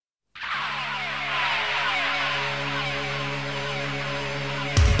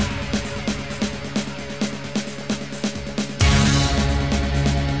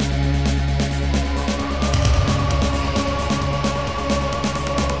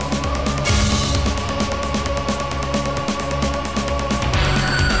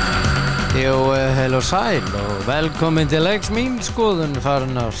Jú, heil og sæl og velkomin til leiks mín skoðun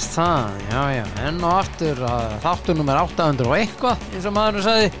farin á stað. Já, enn og aftur að þáttur nummer 800 og eitthvað, eins og maðurinn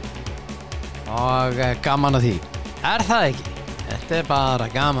sagði. Og gaman að því. Er það ekki? Þetta bara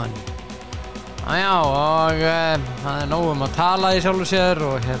gaman. Já, og það nóg að tala í sjálfu sér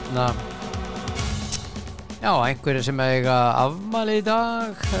og já, einhverjir sem eiga afmæli í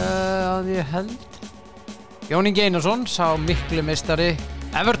dag, að ég held. Jón Ingi Einarsson, sá miklu meistari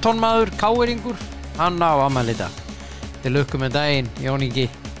Everton maður, káeringur, hann á afmæli í dag. Til lukku með daginn, Jón Ingi.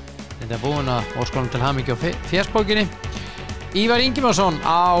 Þetta búinn að óskonum til hamingju á fésbókinni. Ívar Ingimarsson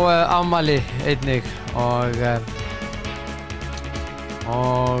á afmæli einnig og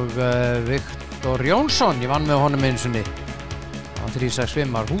Viktor Jónsson, ég vann með honum einu sinni á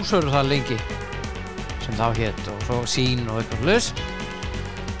 365 húsörður það lengi sem þá hét og svo sín og eitthvað laus.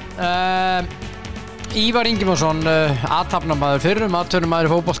 Ívar Ingimarsson, athafnamaður fyrrum, athafnamaður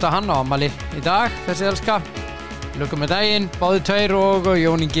í fótbolta, hann á afmæli í dag, þessi elska. Lukkum með daginn, báðir tveir og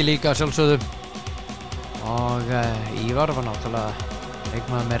Jón Ingi líka sjálfsögðu. Og Ívar var náttúrulega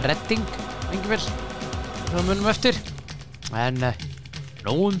leikmaður með redding, engi vel, það munum eftir. En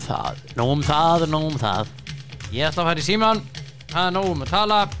nóg um það. Ég ætla að fara í síman, það er nóg að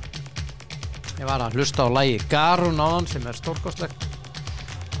tala. Ég var að hlusta á lagi Garún áðan sem stórkostlegt.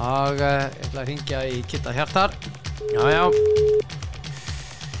 Og ég ætla að hringja í Kitta Hjartar.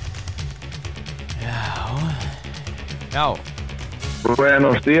 Já.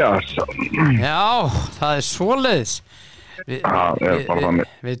 Buenos días. Já, það er svoleiðis.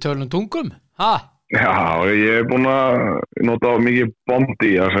 Við tölum tungum. Ha? Já, ég búinn að nota mikið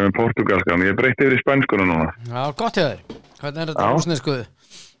bondi sem portugalskan. Ég breytti yfir í spænskunum núna. Já, gott hjá þér. Hvernig þetta rússneskuðu?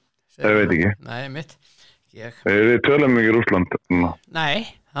 Ég veit ekki. Nei, mitt. Við tölum mikið Rússland. Nei,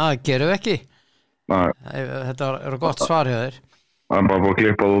 það gerum við ekki. Nei. Þetta er gott svar hjá þér. Það er bara búið að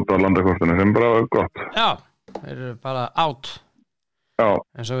klippað út á landakortinu sem bara gott. Já, þeir eru bara out. Já.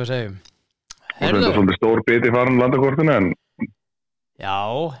 Eins og við segjum. Og þetta er svolítið stór biti farin landakortinu en... Já.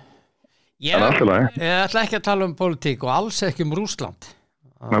 En allt í lagi. Ég ætla ekki að tala um pólitík og alls ekki um Rússland.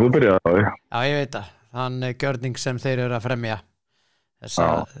 Nei, þú byrjaði á því. Já, ég veit það. Þann gjörning sem þeir eru að fremja.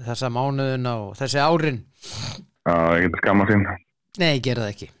 Þessa mánuðina og þessi árin. Já, ég geta skamma sín. Nei, ég gera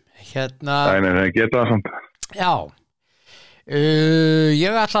það ekki. Nei, ég geta það samt. Já.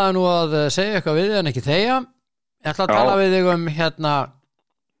 Ég ætlaði nú að segja eitthvað við þig en ekki þegja. Ég ætla að tala við þig um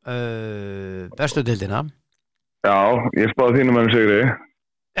bestu deildina. Já, ég spáði þínum enn sigri.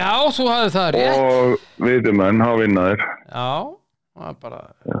 Já, þú hafði það rétt. Og vitumenn hafa vinnaðir. Já, það er bara...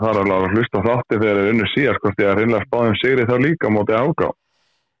 Það er alveg að hlusta á þátti þegar þeir unnu síðast hvort ég að reynilega spáði sigri þá líka móti ágá.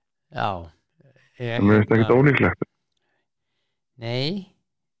 Já. Mér finnst ekkert ólíklegt. Nei.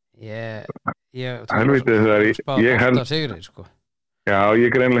 Helvítið þegar ég held... Sigri, sko. Já, ég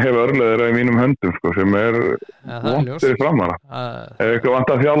greinlega hef örleðir í mínum höndum, sko, sem vontir í framara. Ef eitthvað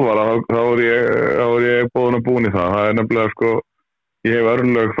vantar þjálfara, þá er ég búin í það. Það er nefnilega, sko, ég hef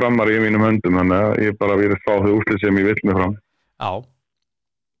örleg framara í mínum höndum, þannig að ég bara verið fá þau úrslit sem ég vill mig fram. Já.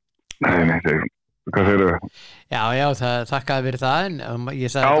 Nei, hvað segir þau? Já, það þakkaði fyrir það, en ég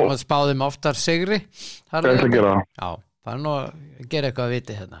sagði að spáðum oftar sigri. Það er að gera það. Já, það er nú að gera eitthvað að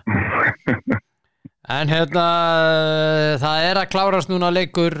viti hérna. En það er að klárast núna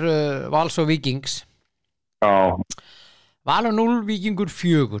leikur Vals og Víkings. Já. Val og 0, Víkingur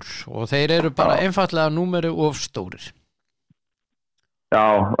 4 og þeir eru bara einfaldlega númeri of stórir. Já,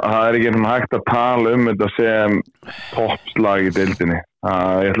 það er ekki hægt að tala um þetta sem toppslag í deildinni.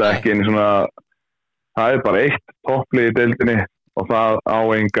 Ég ætla ekki inn í svona, það er bara eitt topplið í deildinni og það á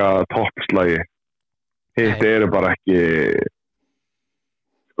enga toppslagi. Hitt eru bara ekki,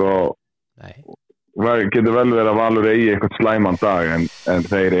 sko, getur vel verið að Valur eigi eitthvað slæman dag en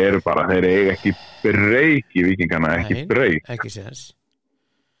þeir eiga ekki breyk í Víkingarna, ekki breyk. Ekki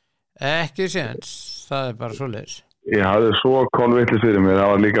séns, það er bara svoleiðis. Ég hafði svo kolvitlis fyrir mér,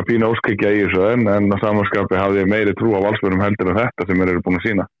 það var líka pína óskikja í þessu en á samanskapi hafði ég meiri trú á Valsmönnum heldur en þetta sem eru búin að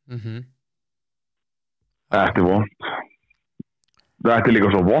sína. Þetta er vont. Þetta er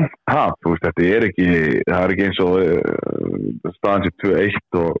líka svo vont tap, þú veist, það er ekki eins og staðan sér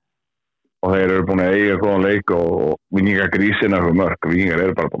 2-1 og þeir eru búin að eiga góðan leik og Vikingar grísina fyrir mörg. Vikingar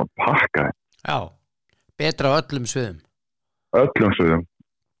eru bara búin að pakka þeim. Já, betra á öllum sviðum. Öllum sviðum.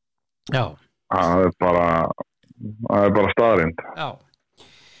 Já. Það er bara staðrind. Já.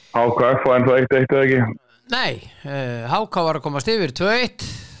 HKF var ennþá 1-1 eða ekki? Nei, HK var að komast yfir 2-1.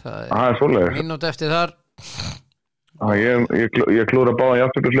 Það er svoleiðis. Mínútu eftir þar. Ég klúra báða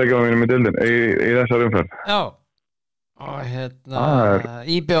jafnteflisleikjum mínum í deildin í þessar umferð. Já. Og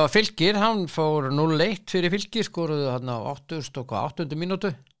IB og Fylkir, hann fór 0-1 fyrir Fylkir, skoruðu hann á 8. mínútu.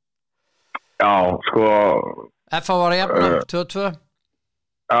 Já, sko F.A. var að jafna 2-2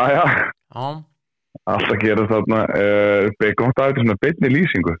 Já Já, alltaf gera þarna gott að þetta svona beinni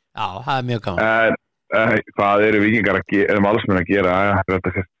lýsingu já, það mjög gaman hvað eru Vikingar að gera erum alls að gera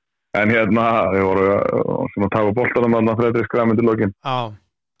en hérna við voru svona að taka boltanum þarna Fréttir skræmið til lokin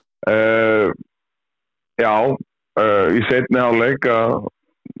já í seinni hálfleik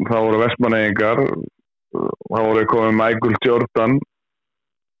þá voru Vestmannaeyingar þá voru komið Michael Jordan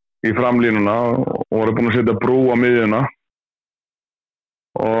í framlínuna og voru búin að setja brú á miðjuna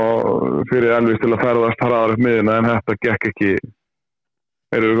og fyrir Elvis til að ferðast hraðar upp miðjuna en þetta gekk ekki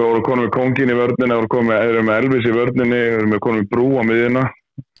þeir voru konum með kóngin í vörninni þeir eru með Elvis í vörninni þeir eru með konum með brú á miðjuna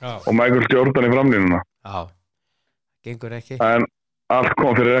og Michael Jordan í framlínuna Já, gengur ekki en allt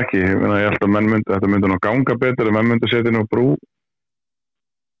kom fyrir ekki ég held að þetta myndi nú ganga betur en menn myndi setja nú brú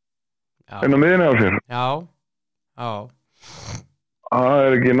inn á miðjunni á sér Já það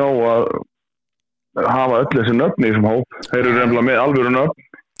er ekki nóg að hafa öll þessi nöfn í þessum hóp þeir eru nefnilega með alvöru nöfn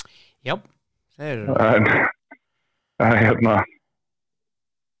Já, þeir eru en hérna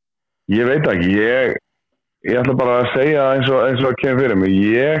ég veit ekki ég ætla bara að segja eins og það kemur fyrir mig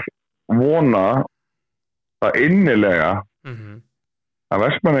ég vona það innilega að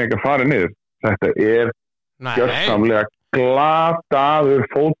Vestmannaeyingar fari niður þetta er gjörsamlega glataður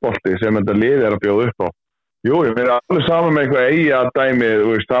fótbolti sem þetta lið er að bjóða upp á jú, ég meina alveg saman með eitthvað eiga dæmi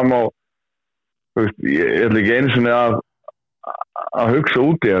þú veist, það má ég ætla ekki einu sinni að hugsa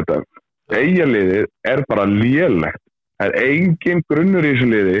út í þetta eigaliðið er bara lélegt það er engin grunnur í þessu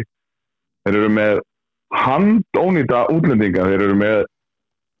liði þeir eru með handónýta útlendinga þeir eru með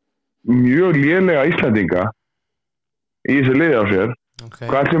mjög lélega Íslendinga í þessu liði á sér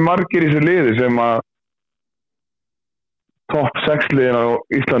hvað er sem margir í þessu liði sem að topp 6 liðin á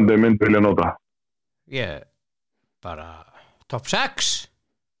Íslandi myndi vilja nota Ég bara topp 6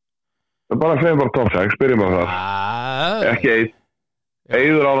 bara segjum bara topp 6, byrjum bara þar ekki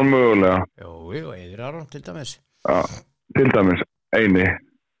Eiður Aron mögulega Jú, Eiður Aron til dæmis til dæmis, eini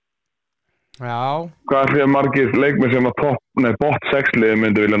Já hvað er því að margir leikmenn sem að bot 6 liði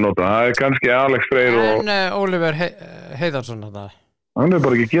myndi vilja nota það er kannski Alex Freyr en Oliver Heiðarsson hann er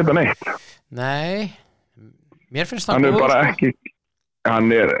bara ekki geta neitt Nei, mér finnst hann er bara ekki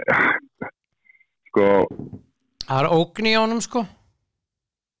hann er sko það er ógn í honum sko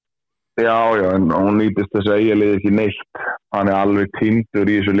já, en hún nýtist þessu eigaliði ekki neitt hann er alveg týndur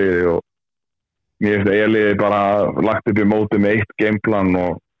í þessu liði og mér finnst eigaliði bara lagt upp í móti með 1 gameplan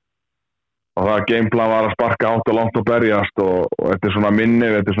og það gameplan var að sparka átt og langt og berjast og þetta er svona minni,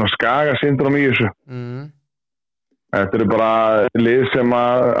 þetta er svona skaga syndrom í þessu þetta er bara lið sem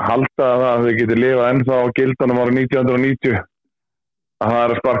að halda að þau geti lifað ennþá á gildanum árið 1990 að það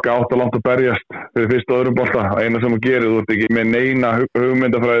er að sparka átt og langt og berjast fyrir fyrst og öðrum bolta, eina sem þú gerir þú ert ekki með neina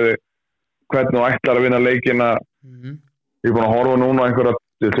hugmyndafræði hvernig þú ætlar að vinna leikina ég er búin að horfa núna einhverja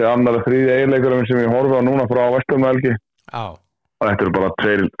til annar að 3. eiginleikurum sem ég horfa núna frá Vesturmelgi og þetta eru bara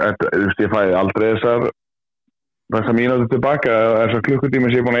 2 ég fæði aldrei þessar mínútur tilbaka þessar klukkutími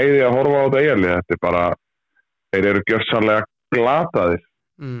sem ég er búin að eyða að horfa á þetta eiginlega þetta er bara, þeir eru gjörsamlega glataðir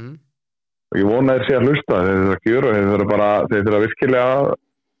og ég vona þeir sé að hlusta þeir þurfa að gjöra, þeir þurfa virkilega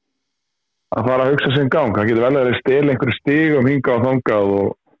að fara að hugsa sinn gang það getur vel að þeir stela einhverju stigum hinga og þangað og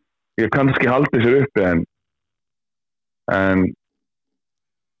ég kannski haldi sér uppi en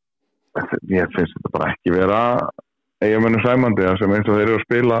ég finnst þetta bara ekki vera eigamönnum sæmandi sem eins og þeir eru að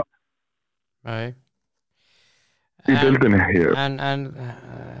spila í deildinni en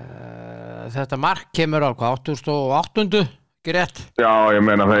þetta mark kemur á 88. ekki rétt já, ég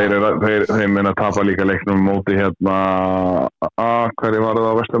meina þeir meina tapa líka leiknum móti hérna hverju var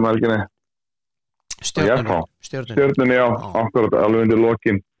það á Vesturmelginni Stjörnunni, já, akkurat alveg undir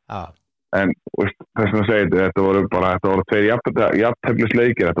lokin en þess að segja þetta voru 2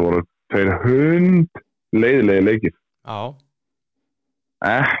 jafnteflisleikir þetta voru 2 leiðilegi leikir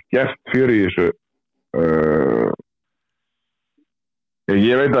ekkert fjör í þessu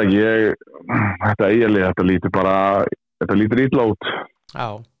ég veit ekki þetta eiginlega þetta lítur illa út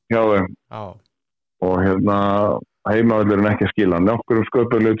hjá þeim og hérna heimavöllurinn ekki að skila nokkurum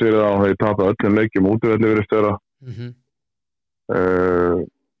sköpuleik fyrir það og þeir tapa öllum leikjum útivelli verið störa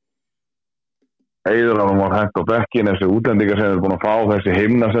Eiður var hent á bekkin þessi útlendingar sem er búin að fá þessi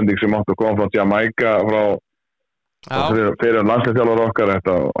himnasending sem áttu að koma frá Jamaica fyrir landsliðsþjálfara okkar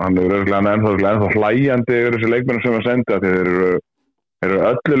hann er örgulega ennþá hlæjandi yfir þessi leikmenn sem að senda þeir eru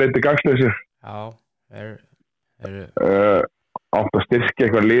öllu leiti gagsleysir átt að styrkja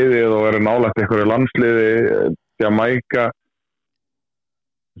eitthvað liðið og eru nálægt eitthvað landsliði Jamaica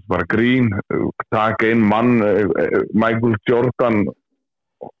bara grín taka inn mann Michael Jordan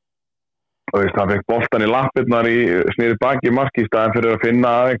og veist, hann fekk boltan í lappirnar snýri baki í marki í staðin fyrir að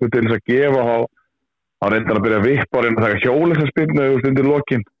finna einhvern til þess að gefa þá reyndi hann að byrja að vippa og reyndi að taka hjólesaspyrnu undir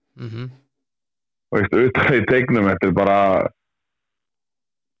lokin og veist, utan í teiknum þetta er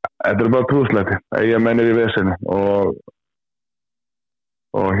bara trúsleiti eiga mennir í veseni og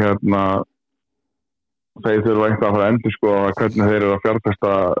hérna þeir þurfa eitthvað að fara að endurskoða hvernig þeir eru að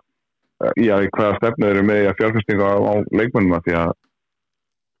fjárfesta í hvaða stefnu þeir eru með í að fjárfestinga á leikmönnum því að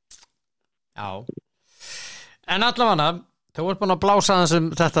Já, en allavega þú ert búin að blása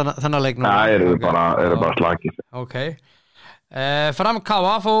þennan leik núna. Já, eru bara slakir. Ok. Fram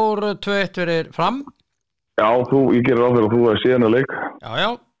Káa fór 2-1 fyrir Fram. Já, ég gerir ráð fyrir að þú er síðan að leik. Já,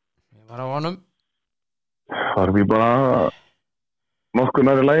 ég var á honum. Það er bara nokkuð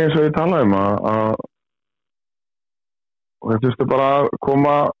næri lagi eins og ég talaði að þetta þurfti bara að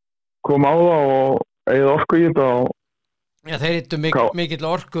koma á það og eigið orku í þetta og Já, þeir hittu mikill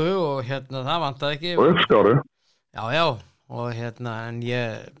orku og það vantaði ekki. Og uppskáru. Já, og en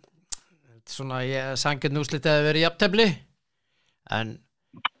ég sangið núslítið að verið jafntefli, en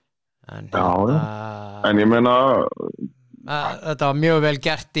ég meina þetta var mjög vel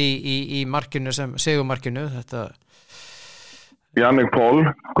gert í markinu sigurmarkinu, þetta. Jannik Pól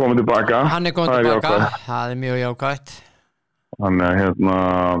komið tilbaka. Hann er komið tilbaka, það er mjög jákvætt. Hann er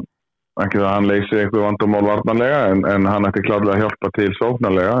ekki það að hann leysi eitthvað vandamál varnarlega en hann ætti klárlega að hjálpa til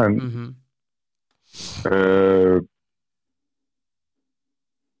sóknarlega en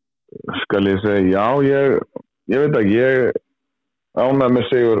skal ég segja ég veit ekki ég ánægði með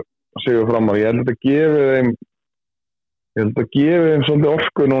sigur framar ég held að gefi þeim svolítið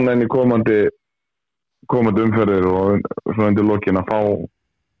orku núna enn í komandi umferðir og svona undir lokin að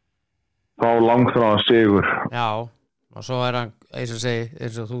fá langþráðan sigur. Já, og svo er hann eins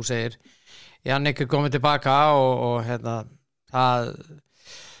og þú segir Jannik er komið tilbaka og það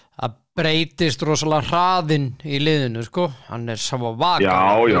breytist rosalega hraðinn í liðinu sko, hann er svo vakandi.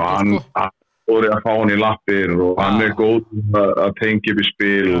 Já, hann voru að fá hann í lappir og hann er góð að tengja upp í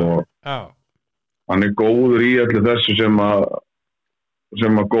spil og hann er góður í allir þessu sem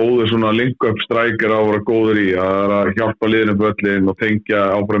að góður svona link-up striker á að vera góður í að hjálpa liðinu på öllin og tengja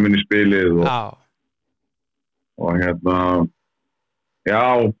áfram inn í spilið og já,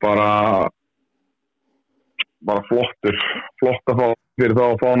 bara flott að fá fyrir þá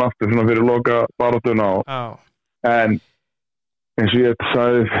að fá hann aftur svona fyrir loka baráttuna en eins og ég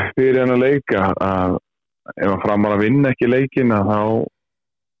sagði fyrir hann að leika að ef hann framar að vinna ekki leikina þá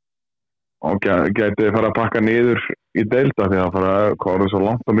gæti þið fara að pakka niður í deilda því að hvað er svo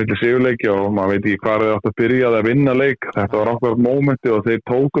langt á milli sigurleiki og maður veit ekki hvað þið átt að byrja að vinna leik þetta var ákveðat mómenti og þeir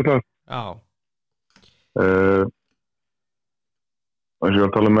tóku það og eins og ég var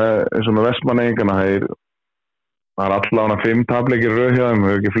að tala með eins og með Vestmanneingana það er allavega 5 tapleikir röð hjá þeim,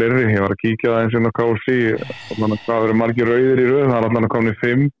 við hefum ekki fleiri ég var að kíkja það eins og KC hvað eru margir rauðir í röð, það er allavega komin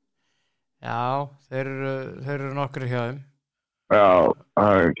 5 Já, þeir eru nokkri hjá þeim Já,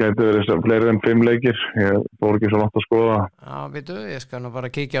 það gæti verið fleiri en 5 leikir ég fór ekki svo langt að skoða Já, veitu, ég skal nú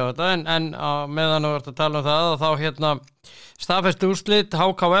bara kíkja á þetta en meðan þú ert að tala um það og þá staðfestu úrslit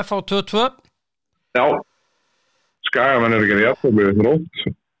HKF á 2-2 Já Skagamenn er ekki að jafna við þrótt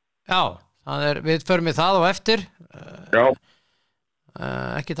Já, við förum í það og eftir Já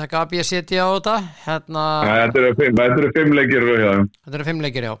ekki taka ABCD á þetta Þetta eru 5 leikir Þetta eru 5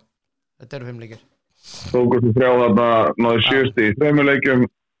 leikir, já Þetta eru 5 leikir Tókustu 3 þarna náðu 7 stig í 3 leikjum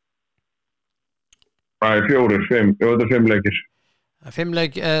 4, 5 þetta eru 5 leikir 5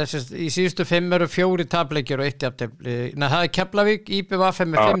 leik, í síðustu 5 eru 4 tapleikir og 1 jafntefli Nei, það er Keflavík, IBVF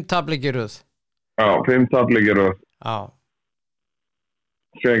með 5 tapleikir röð Já, 5 tapleikir röð Já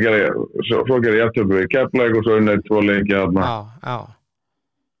Svo gerði jafntefli við Keflavík og svo unnið 2 leiki þarna Já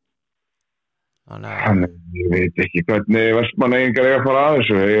Þannig, ég veit ekki hvernig Vestmanneyingar eiga að fara að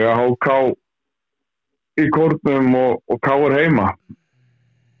þessu eiga HK í kórnum og K er heima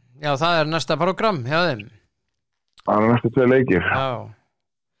Já, það er næsta program hjá þeim Það er næstu 2 leikir Já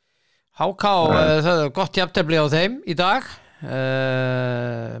HK, það er gott jafntefli á þeim í dag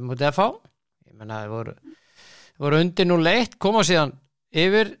mútið FH ég menna, það voru undir 0-1 koma síðan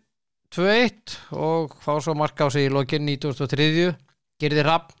yfir 2-1 og fá svo marka á sig í lokin 93. Gerði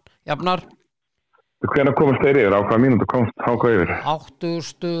Hrafn, jafnar Hvenær komast þeir yfir? Á hvaða mínútu komst HK yfir?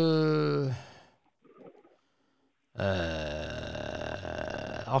 87.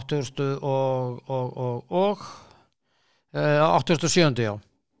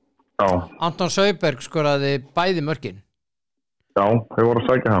 Já Anton Sauberg skoraði bæði mörkin Já, þau voru að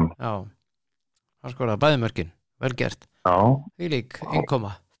sækja hann Já, hann skoraði bæði mörkin vel gert Já Því lík,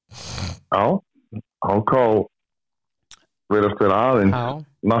 innkoma Já, HK verðast vera aðeins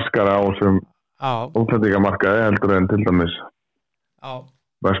naskara á þessum útlendingamarkaði heldur en til dæmis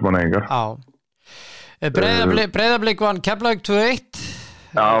Vestmannaeyingar. Breiðablik vann Keflavík 2-1.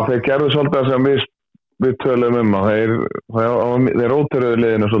 Já, þeir gerðu svolítið sem við tölum að þeir róteruðu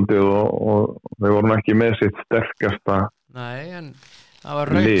liðinu svolítið og þeir voru ekki með sitt sterkasta. Nei, en það var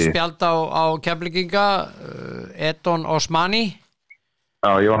rautt spjald á Keflvíkinga, Edon Osmani.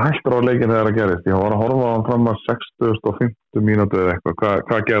 Já, ég var hættur á leikinn þegar það gerist. Ég var að horfa á hann fram að 60 mínútu eða eitthvað.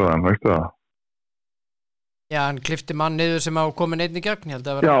 Hvað gerði hann, veistu það? Já, hann klippti mann niður sem á komin einn í gegn.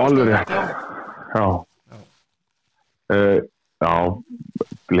 Já, alveg rétt. Já,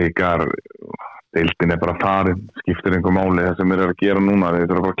 Blikar, deildin bara farin, skiptir einhver máli það sem að gera núna. Þeir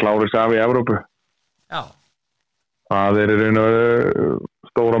eru bara að klára sig af í Evrópu. Já. Það í raun og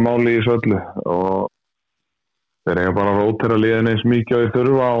stóra máli í söllu og þeir eiga bara að rótera liðin eins mikið á því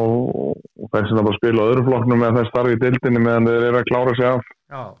þurfa og þess að bara spila á öðru flokknum með þess starfi í deildinni meðan þeir eru að klára sig af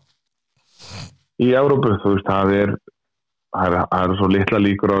í Evrópu. Þú veist, það er svo litla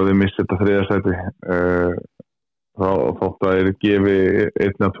líkur á að þið missi þetta 3. sæti. Þótt að þeir gefi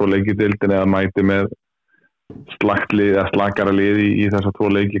 1-2 leiki í deildinni eða mæti með slakt lið eða slakara lið í þessa 2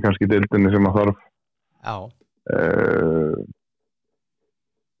 leiki kannski í deildinni sem að þarf. Já.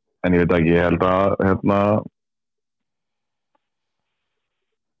 En ég veit ekki, ég held að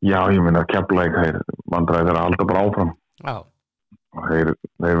já, ég meina Keflavík vandræði þeirra að halda bara áfram. Já. Þeir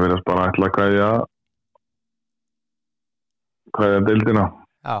verðast bara ætla að kveðja deildina.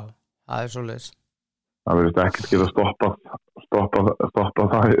 Já, það svoleiðis. Það verðist ekkert geta stoppa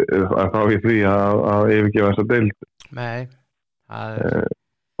það í því að yfirgefa þessa deild. Nei.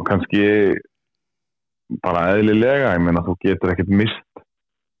 Og kannski bara eðlilega, ég meina þú getur ekkert mist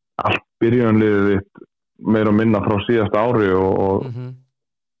allt byrjunliðið þitt meira og minna frá síðasta ári og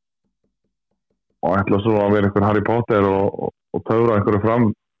ætla svo að vera einhver Harry Potter og taura einhverju fram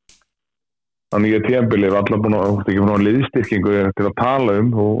á nýja tímabilið. Allar búin að liðstyrkingu til að tala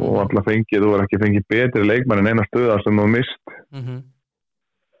og allar þú er ekki fengið betri leikmann en eina stöða sem þú mist.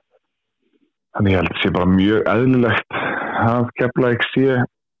 Þannig ég held að sé bara mjög eðlilegt að Keflavík sé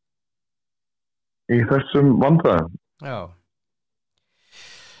í þessum vandræðum. Já.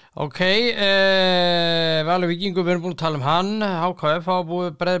 Ok, Valur Vikingur, við erum búin að tala hann. HKF hafa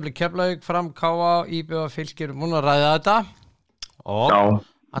búið Breiðablik Keflavík, Fram, KA, IBF, Fylkir, múin að ræða þetta og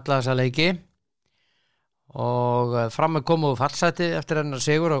alla þessa leiki og Fram komið úr fallsæti eftir hennar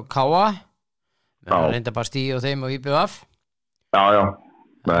sigur á KA. Reynda bara stíð á þeim og IBF. Já,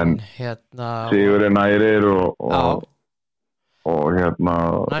 en sigur nærir og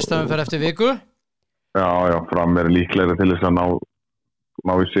næsta umferð eftir viku. Já, Fram líklegri til þess að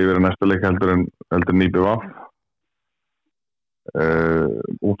ná í sigur í næsta leik heldur en IBF.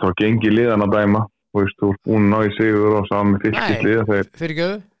 Út frá gengi liðan að dæma. Þú veist, þú ert búin að ná í sigur og saman með Fylkisliða. Nei,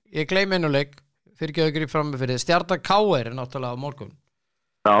 fyrirgjöðu, ég gleymi einu leik. Fyrirgjöðu grip fram með fyrir þið. Stjarta KR náttúrulega á morgun.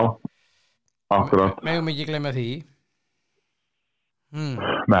 Já, akkurat. Megum ekki gleyma því.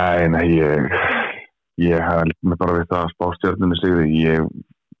 Nei, ég held mig bara við það að spá Stjörnunni sigri.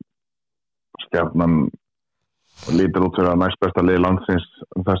 Stjarnan lítur út fyrir að næst besta lið landsins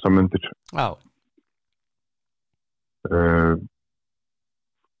þessa mundir. Já.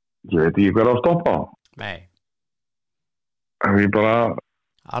 Ég veit ekki hver á að stoppa. Nei. En við bara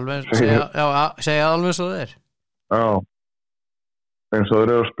segja alveg svo það er. Já. Eins og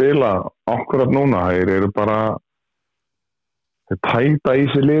þeir eru að spila akkurat núna. Þeir eru bara þeir tæta í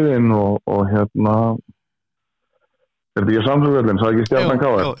sig liðin og er þetta ekki samsöngvöldin? Það er ekki Stjarnan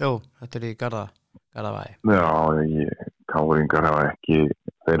KR? Jú, þetta er í Garðavægi. Já, KR-ingar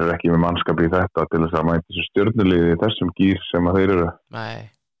þeir eru ekki með mannskap í þetta til þess að mæta þessu stjörnuliði í þessum gýr sem að þeir eru. Nei.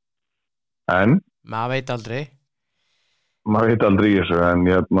 En? Maður veit aldrei í þessu, en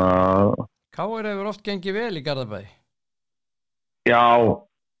KR hefur oft gengið vel í Garðabæ. Já,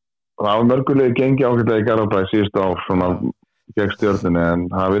 það var mörgulega gengið ágætlega í Garðabæ síðustu ár svona gegn stjörnunni, en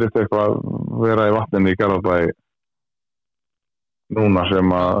það virðist eitthvað að vera í vatninu í Garðabæ núna sem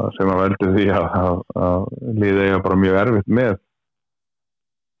að veldi því að liðið eiga bara mjög erfitt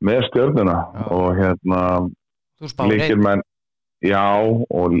með stjörnuna. Og lykilmenn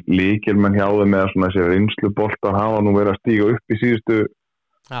og lykilmenn hjá þeim með svona þessi reynsluboltar hafa nú verið að stíga upp í síðustu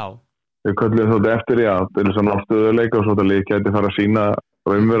við köllum þetta eftir til þess að ná stöðuleika og svo þetta lið gæti fara að sína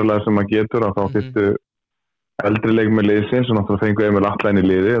raunverulega sem maður getur að þá fyrstu eldri leikmenn liðsins og náttúrulega fengu Emil Atlæn í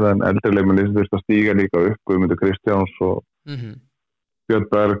liði en eldri leikmenn liðsins þurfti að stíga líka upp Guðmundur Kristjáns og Björn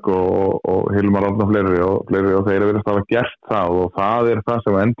Berg og Hilmar Árna og fleiri og þeir eru verið að hafa gert það og það er það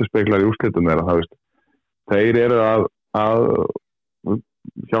sem endurspeglar í úrslitum þeir eru að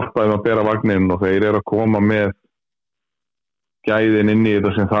hjálpa þeim að bera vagninn og þeir eru að koma með gæðin inn í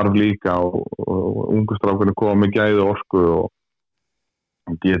þetta sem þarf líka og ungu strákunum koma með gæði og orku og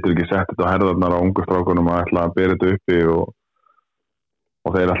getur ekki sett þetta á herðarnar á ungu strákunum að ætla að bera þetta uppi og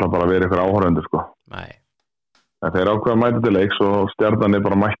þeir ætla bara að vera ykkur áhorfendur sko. Nei. En þeir ákveða að mæta til leiks og Stjarnan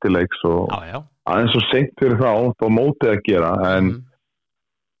bara mætt til leiks og aðeins svo seint fyrir þá mótið að gera en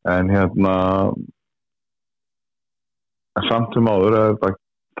samt sem áður er þetta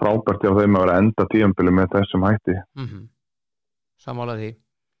frábært hjá þeim að vera enda tímabilið með þessum hætti. Sammála því.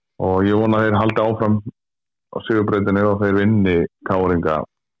 Og ég vona að þeir haldi áfram á sigurbrautinni og þeir vinni Káringa.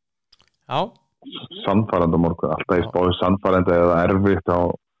 Já. Sannfærandi á morgun. Alltaf í spáði sannfærandi eða erfitt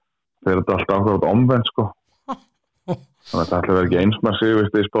og þeir eru alltaf ákveðið omvendt sko. Þannig að þetta ætla að vera ekki einsmær sigur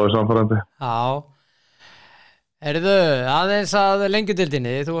í spáði sannfærandi. Já. Heyrðu, aðeins að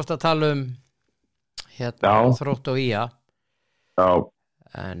Lengjudeildinni. Þú varst að tala Þrótt og Ía. Já.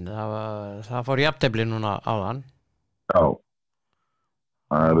 En það fór jafntefli núna áðan. Já.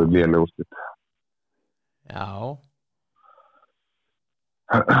 Það eru léleg úrslit. Já.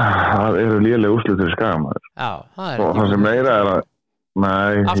 Það eru léleg úrslit fyrir Skagamaður. Já, það er og það sem meira er að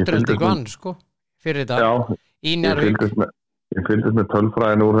afturöldingu hann, sko, fyrir þetta. Já, ég fylgdist með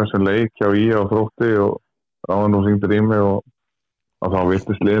tölfræðin úr þessum leik hjá Ía og Þrótti og áðan og syngdur í mig og þá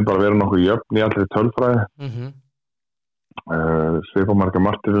virtist liðin bara vera nokkuð jöfn í allri tölfræði. Svipa marga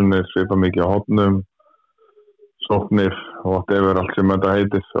martirunir, svipa mikið á hótnum, sóknir og whatever allt sem þetta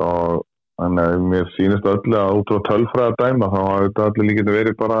heitir og þannig að mér sýnist öllu að út frá tölfræði að dæma þá hafa þetta allir líka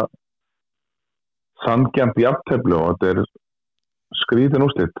verið bara sanngjarnt jafntefli og þetta er skrítin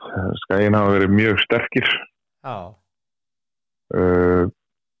úrslit. Skaginn hafa verið mjög sterkir. Já.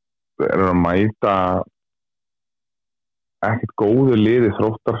 Eru að mæta ekkert góðu liði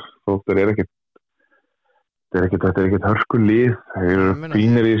Þróttar. Þróttar þetta er ekkert hörku lið. Þeir eru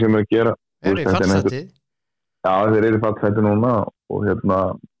fínir í sem að gera. Þeir eru í fallseti. Já, þeir eru í fallseti núna og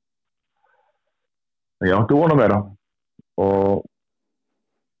ég átti vona meira og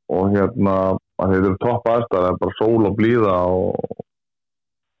að þeir eru topp aðstæð, það er bara sól og blíða og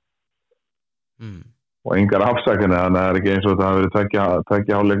engar afsakanir, þannig að það er ekki eins og það hafi verið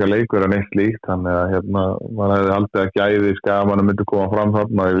tveggja hálfleika leikur en eitt líkt, þannig að maður hefði haldið að gæði Skagamann myndi koma fram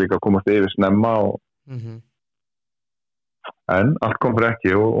þarna og líka komast yfir snemma en allt kom fyrir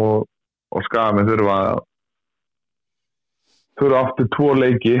ekki og Skagamenn þurfa aftur 2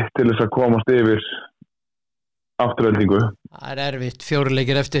 leiki til þess að komast yfir afturöldingu. Það er erfitt, 4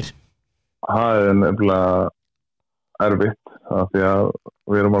 leikir eftir. Það er nefnilega erfitt af því að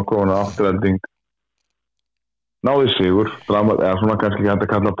við erum að koma afturölding náði sigur, eða svona kannski ekki hægt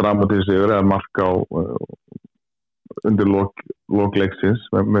að kalla dramatísk sigur eða mark á undir lok leiksins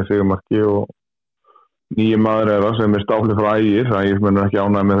með sigurmarki og nýji maður er það sem er stáfli frá Ægir munur ekki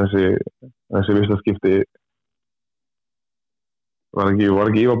ánægð með þessi vistaskipti. Var ekki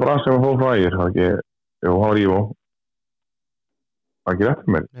Ívar Brass sem fór frá Ægir? Það var Ívo. Var ekki rétt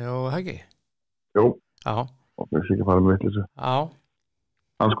fyrir mér? Jú, ekki. Jú. Já. Og við séum ekki að fara með vitleysu. Já.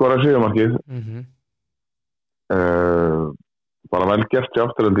 Hann skoraði sigurmarkið. Bara vel gert í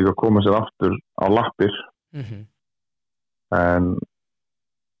afturölding að koma sér aftur á lappir.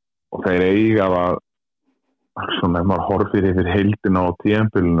 Og þeir eiga það svona ef maður horfir yfir heildina á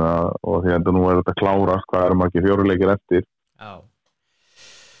tímabilinu og því að nú er þetta klárast, hvað eru margir 4 leikir eftir. Já.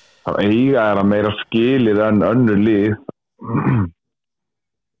 Það eiga að meira skilið en önnur lið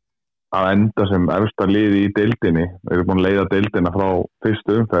að enda sem efsta lið í deildinni. Við erum búin að leiða deildina frá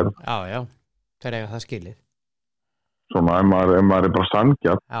fyrstu umferð. Já, þeir eiga það skilið. Svona ef maður er bara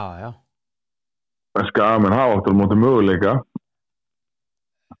sanngjarn. Já. Það Skagamenn hafa áttur móti möguleika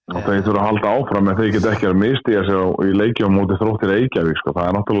og þeir þurfa að halda áfram en þeir geta ekki að mistiga sig í leikjum móti Þróttir Reykjavík sko. Það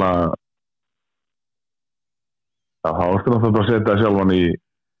er náttúrulega þá ertu náttúrulega að setja sjálfan í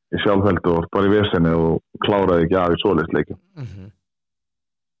sjálfheldu og bara í vesenni og kláraði ekki af í svoleiðsleikjum.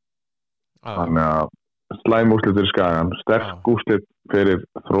 Þannig að slæm úrslit fyrir Skagan, sterk úrslit fyrir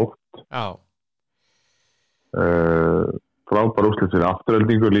Þrótt. Frábær úrslit fyrir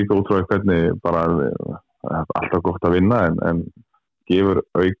afturöldingu líka út frá hvernig bara alltaf gott að vinna en gefur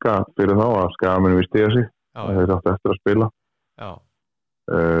auka fyrir þá að Skagan muni stiga sig. Þeir áttu eftir að spila.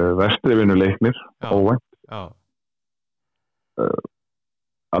 Vestri vinnu Leiknir, óvænt.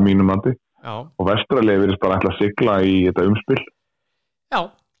 Að mínum mati og Vestralegi virðist bara ætla að sigla í þetta umspil. Já,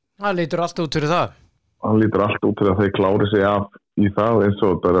 það lítur allt út fyrir það. Það lítur allt út fyrir að þeir klári sig af í það eins og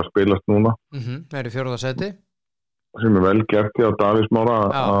þetta er að spilast núna. Það er í 4. seti. Sem er vel gert hjá Davíð Smára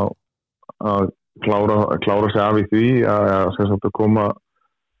að klára sig af í því að koma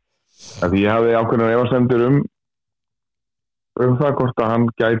að ég hafði ákveðnar efasemdir um það hvort að hann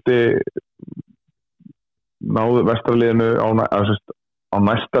gæti náðu vestraliðinu á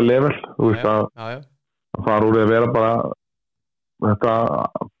næsta level, þú veist að fara úr að vera bara þetta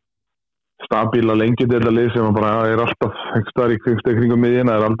stabíla Lengjudeildalið sem bara er alltaf einhverstaðar í kringum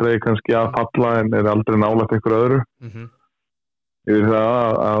miðjuna, er aldrei kannski að falla en er aldrei nálægt einhverju öðru. Yfir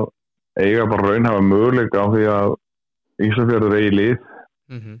það að eiga bara raunhafa möguleika á því að Ísafjörður eigi lið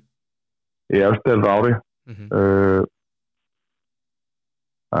í eftir þetta ári.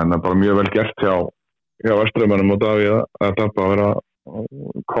 En það er bara mjög vel gert hjá Vestrumönnum og Davíð að það bara vera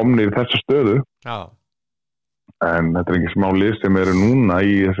komni í þessu stöðu. Já. En þetta er ekki smá lið sem eru núna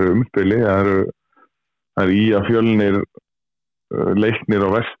í þessu umspili. Það er í að Fjölnir, Leiknir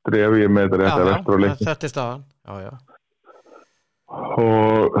og Vestri ef ég með þetta Vestur og Leiknir. Þetta er staðan. Já.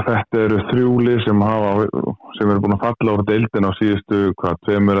 Og þetta eru 3 lið sem eru búin að falla úr deildin á síðustu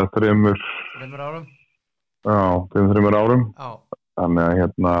 2 eða 3 árum. Já, 2-3 árum. Já. Þannig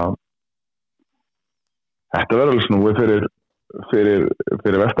að þetta verður alveg snúið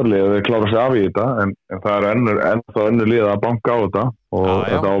fyrir Vestarlið að þeir klára sig af í þetta en það er ennþá önnur lið að banka á þetta og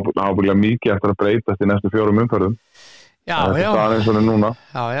þetta ábygglega mikið eftir að breytast í næstu 4 umferðum. Já. Það er eins og núna.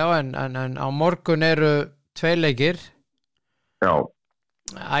 Já, en á morgun eru 2 leikir. Já.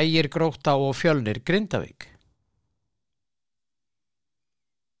 Ægir, Grótta og Fjölnir, Grindavík.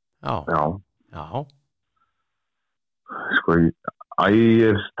 Já. Sko,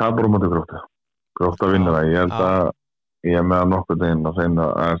 Ægir tapar á móti Grótta. Grótta vinnur það. Ég held að ég er með að nokkuð inn og segna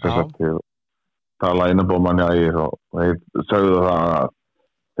að tala innabómann í Ægir og þeir sögðu það að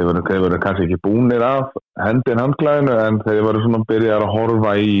þeir voru kannski ekki búnir af handklæðinu en þeir voru svona byrjar að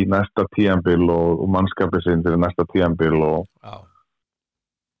horfa í næsta tímabil og mannskapið sinn fyrir næsta tímabil og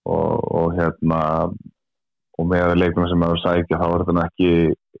með leikmenn sem eru að sækja þá er þetta ekki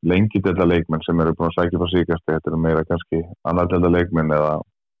Lengjudeildar leikmenn sem eru búin að sækja frá síkasti, þetta eru meira kannski annar deildar leikmenn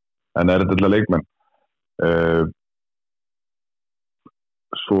en deildar leikmenn.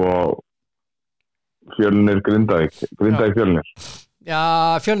 Svo Fjölnir, Grindavík Fjölnir. Já,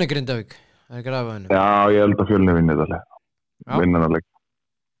 Fjölnir, Grindavík. Það er grafið henni. Já, ég held að Fjölnir vinni þetta leik. Vinna þetta leik.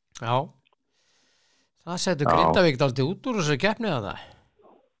 Já. Það setur Grindavík dálítið út úr þessu keppni að það.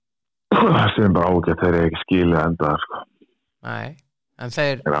 Það sem bara ágætt, þeir eru ekki skilið enda sko. Nei, en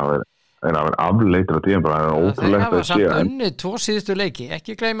þeir hafa verið afleitur á tíma bara, þeir hafa samt unnið 2 síðustu leiki,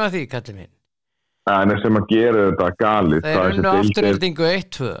 ekki gleyma því, kallið mín. En sem að gera þetta galið. Þeir unnu afturhildingu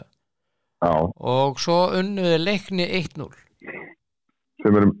 1-2. Já. Og svo unnuði Leikni 1-0.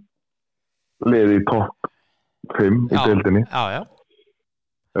 Sem eru liði í topp 5 í deildinni. Já.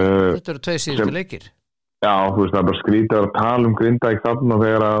 Þetta eru 2 síðustu leikir. Já, þú veist, það er bara skrítið að tala Grindavík þarna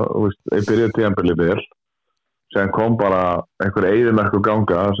þegar að, þú veist, ég byrjaði tímabilið vel. Sem kom bara einhver eyðimerkur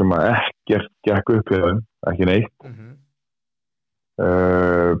ganga sem að ekkert gekk upp hjá þeim, ekki neitt.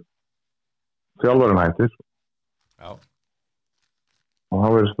 Þjálfarinn hættir. Já. Og þá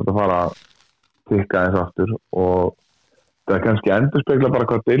verðist þetta fara að tikka eins aftur og það er kannski endurspegla bara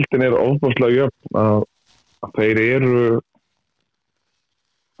hvað deildin er ofboðslega jöfn að þeir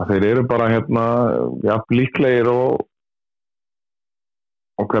eru bara líklegir og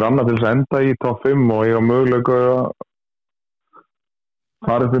hver annar til þess að enda í topp 5 og eiga möguleika að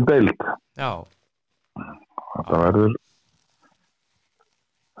fara upp deild. Já. Það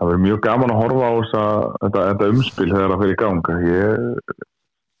verður mjög gaman að horfa á þetta umspil þegar það fer í gang.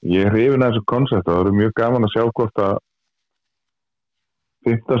 Ég er hrifinn af þessu konsept og það verður mjög gaman að sjá hvort að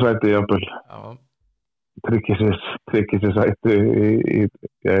 5. sæti jafnvel tryggir sér sæti í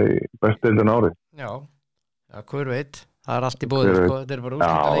Besta árið. Já, hver veit. Það er allt í búið, sko. Þetta er bara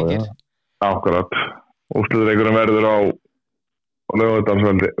úrslitaleikir. Akkurat. Úrslitaleikurinn verður á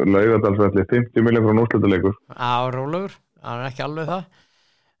Laugardalsvelli 50 milljón frá úrslitaleikur. Já, rólegur. Það er ekki alveg það.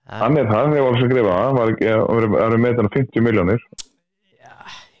 Hann er það, þegar var að skrifa það er með þarna 50 milljónir. Já,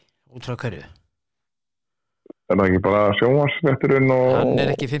 út frá hverju? Er það ekki bara sjónvarpsrétturinn og... Hann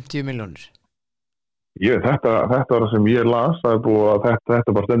er ekki 50 milljónir. Þetta var það sem ég las, það er búið að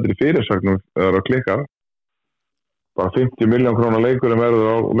þetta bara stendur í fyrirsögnum eða að klikka. Bara 50 milljón krónar leikur verður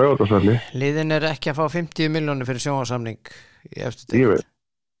á Laugardalsvelli. Liðin er ekki að fá 50 milljónir fyrir sjónvarpssamning í eftir deild.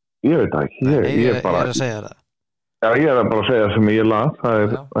 Ég veit það ekki. Ég er að segja það. Já, ég er bara að segja sem ég las.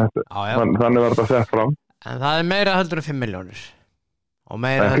 Þannig var þetta sett fram. En það er meira heldur en 5 milljónir. Og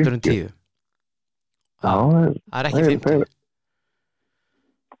meira heldur en 10. Það er ekki 50.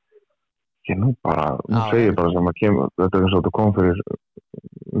 Nú segir bara sem að kemur, þetta er eins og þetta kom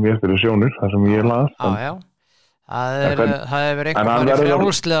fyrir sjónir, það sem ég las. Já. Það hefur einhvern veginn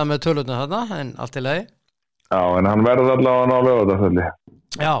frjálslega með tölutna þarna, en allt í lagi. Já, en hann verður allavega á Laugardalsvelli.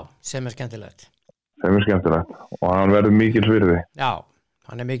 Já, sem er skemmtilegt. Og hann verður mikils virði. Já,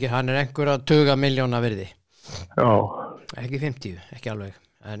 hann er einhverja 20 milljóna virði. Já. Ekki 50, ekki alveg,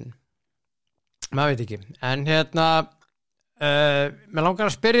 en maður veit ekki. En mér langar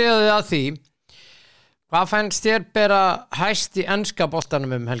að spyrja þig að því, hvað fannst þér bera hæst í enska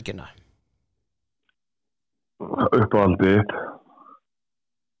boltanum helgina? Uppáhaldið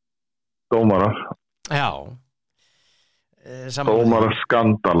dómarar. Já. Dómarar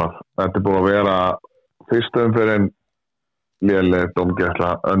skandalar. Þetta búið að vera fyrsta umferðin léleg dómgæsla,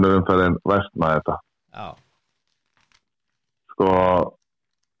 önnur umferðin vestna þetta. Já. Sko,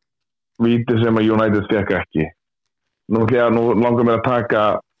 víti sem að United fekk ekki. Nú langar mér að taka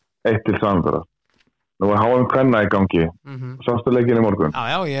 1 til samfara. Nú háum kvenna í gangi. Sástu leikinn í morgun?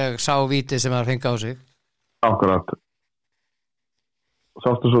 Já, ég sá víti sem það fengi á sig. Akkurat.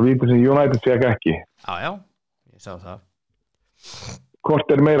 Sástu svo víti sem United fekk ekki? Já, ég sá það. Hvort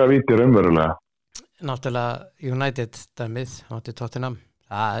meira víti raunverulega? Náttúrulega United dæmið átti Tottenham.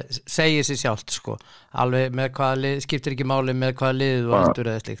 Það segir sér sjálft, sko. Alveg með hvaða lið, skiptir ekki máli með hvaða lið og heldur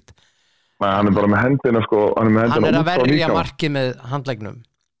eða slíkt. Nei, hann bara með hendina, sko. Hann að verja marki með handleggnum.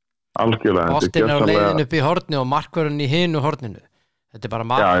 Algjörlega. Boltinn á leiðin upp í horni og markvörðin í hinu horninu. Þetta bara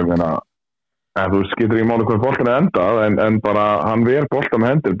mark. Já, ég meina, þú skiptir ekki máli hvað boltinn endað, en bara hann ver bolta með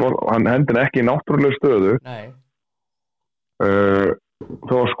hendin. Hann hendin ekki í náttúrulega stöðu. Nei.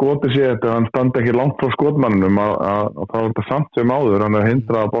 Þó að skoti sér þetta, hann standi ekki langt frá skotmannunum að þá er þetta samt sem áður, hann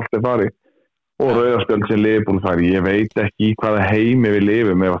hindrað að boltið fari og rauðarspjald sem Liverpool fari. Ég veit ekki í hvaða heimi við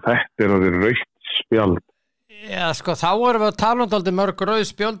lifum ef þetta rautt spjald. Já, sko, þá erum við að tala dálítið mörg rauð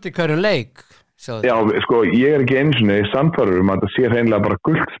spjald í hverju leik. Já, sko, ég ekki einu sinni sannfærður að þetta sé hreinlega bara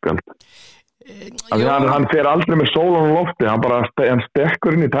gult spjald. Hann fer aldrei með sólan og lofti, hann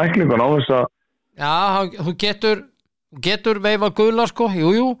stekkur inn í tæklingun á þess að... Já, þú getur veifa gula, sko,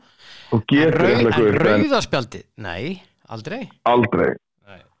 jú. Þú getur eitthvað gula. En rauðaspjaldi? Nei, aldrei. Aldrei.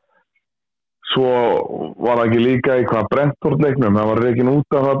 Nei. Svo var það ekki líka í hvað Brentford-leiknum, það var reikin út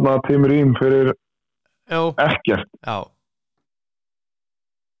af þarna tímurím fyrir ekkert. Já.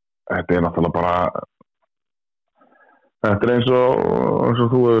 Þetta náttúrulega bara... Þetta eins og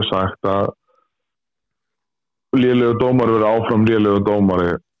þú hefur sagt að lélegu dómari verður áfram lélegu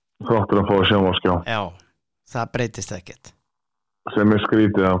dómari þáttur að fá að sjónvarpsskjá. Já, það breytist ekkert. Sem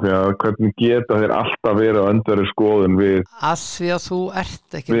skrítið á því að hvernig geta þeir alltaf verið á öndverði skoðun við... Að því að þú ert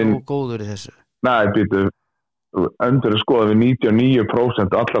ekki nú góður í þessu. Nei, öndverði skoðun við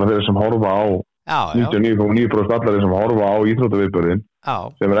 99% allar þeir sem horfa á 99,9% allar þeir sem horfa á íþróttaviðburðin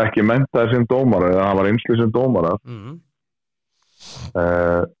sem ekki menntaðir sem dómara eða hafa reynslu sem dómara.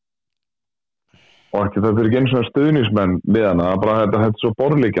 Og ekki það fyrir ekki eins og stuðnismenn við hana, bara þetta er svo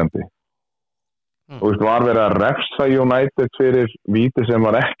borðlíkjandi. Og var verið að refsa United fyrir víti sem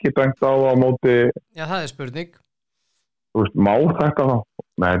var ekki dæmt á móti... Já, það er spurning. Má þetta þá?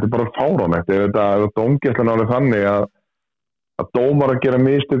 Nei, þetta er bara fáránlegt. Þetta er dómgæslan alveg þannig að dómar að gera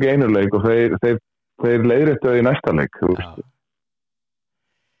mistök í einu leik og þeir leiðréttu það í næsta leik.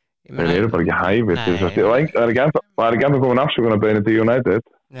 Þeir eru bara ekki hæfir. Það er ekki ennþá komin afsökunarbeiðni til United.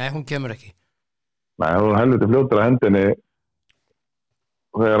 Nei, hún kemur ekki. Nei, hún heldur til fljótur að hendinni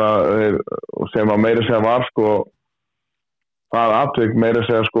þegar sem að meira segja var sko það atvik meira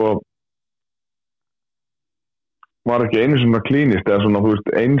segja sko var ekki einu svona klínist eða svona þú veist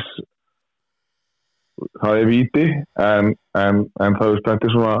eins það er víti en það veist þetta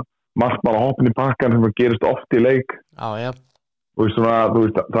er svona markmann að hoppin í bakkan sem gerist oft í leik já. Þú veist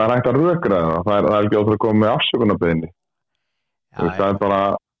það er hægt að rökra það er ekki átt að koma með afsökunarbeiðni það er bara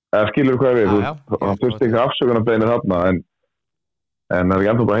eða skilur hvað við það þurfti ekki afsökunarbeiðni þarna en það er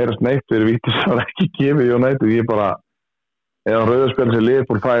ekki ennþá að heyrast neitt fyrir víti sem það ekki gefið United ég bara eða rauðarspjald sem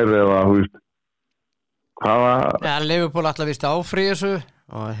Liverpool fær eða þú veist hvaða Liverpool alltaf vist áfrýja þessu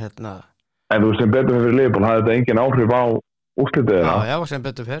og en þú veist sem betur fyrir Liverpool hafði þetta engin áhrif á úrslitið já sem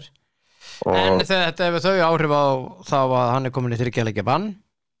betur fyrir en þetta hefur þau áhrif á þá að hann er komin í 3 leikja bann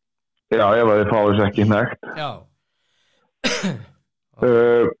já ef að þið fá þess ekki nekt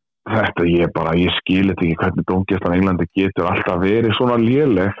þetta ég skilit ekki hvernig dómgæslan Englandi getur alltaf verið svona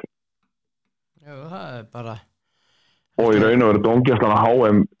léleg það er bara og í raun og veru dómgæslan að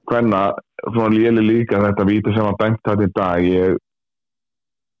HM kvenna svona léleg líka þetta víti sem var dæmt þetta í dag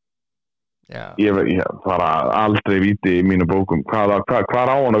ég fara aldrei víti í mínu bókum hvað á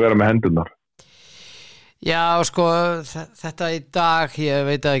hann að vera með hendurnar já sko þetta í dag ég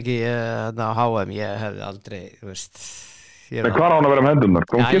veit ekki á HM ég hefði aldrei þú veist hvað á hann að vera með hendurnar?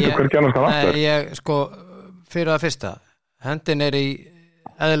 Hún getur hver kennast hann aftur? Sko, fyrir það fyrsta hendin er í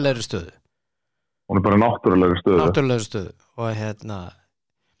eðlilegri stöðu hún er bara náttúrulegri stöðu og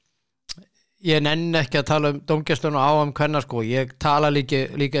ég nenni ekki að tala dómgæsluna á kvenna sko, ég tala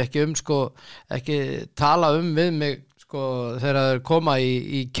líka ekki sko, ekki tala við mig sko, þegar það koma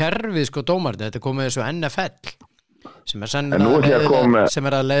í kerfið sko dómarnir, þetta komið þessu NFL sem sem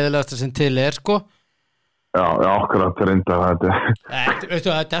að leiðilegasta sem til sko. Já, akkurat reynda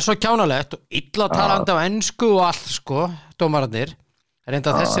þetta svo kjánalegt og illa talandi á ensku og allt sko, dómarnir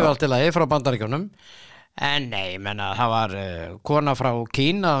reynda þessi var allt í lagi frá Bandaríkjunum en nei, menna, það var kona frá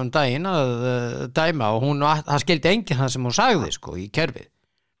Kína daginn að dæma og það skildi enginn það sem hún sagði sko í kerfið.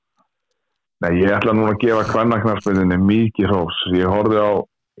 Nei, ég ætla núna að gefa kvennaknattspyrnunni mikið hrós. Ég horfði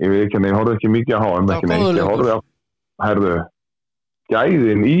ekki mikið á HM, ég horfði á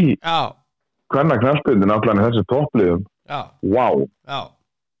gæðin í kvennaknattspyrnunni allan í þessu toppliðum. Wow. Já.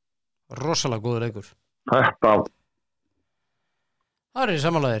 Rosalega góður leikur. Það er í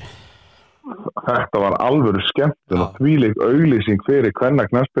samanlæðir. Þetta var alvöru skemmtun og þvílík auglýsing fyrir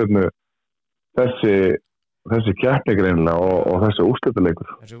kvennaknattspyrnu þessi keppni greinilega og þessi úrslitaleikur.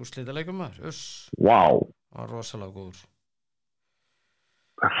 Þessi úrslitaleikur maður. Wow. Það var rosalega góður.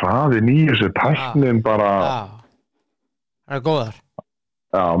 Hraðin í þessu tæknin bara. Það er góðar.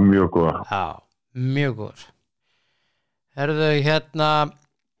 Já, mjög góðar. Já, mjög góðar. Herðu hérna.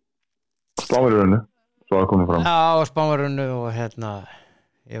 Spánverjunni, svo að koma fram. Já, Spánverjunni og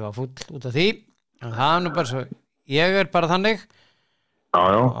ég var fúll út af því. En það er nú bara svo, ég er bara þannig. Já.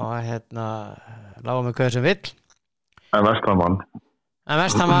 Og lága mig hvað sem vill. En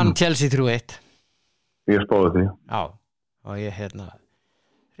vestan vann Chelsea 3-1. Ég spáði því. Já, og ég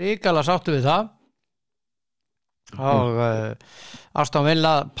ríkala sáttu við það. Og Aston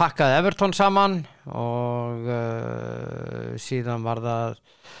Villa pakkaði Everton saman og síðan var það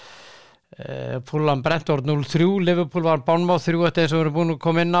Fulham Brentford 0-3, Liverpool var Bournemouth 3-1 eins og við erum búin að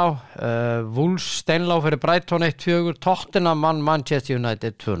koma inn á. Wolves steinlá fyrir Brighton 1-4, Tottenham vann Manchester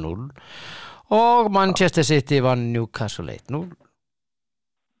United 2-0 og Manchester City vann Newcastle 1-0.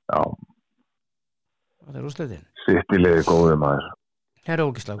 Já. Það er úrslitin. City liði góður maður. Það er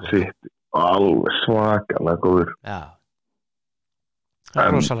ógeðslega góður. City alveg svakalega góður. Já. Það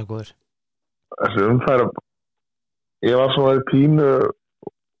er rosalega góður. Þessi umfæra ég var svona pínu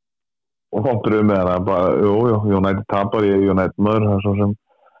og hóttur með það bara, United tapar ég United mör, það er svo sem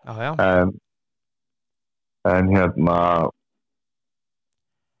já. En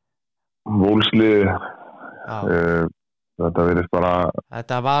Wolfslið þetta virðist bara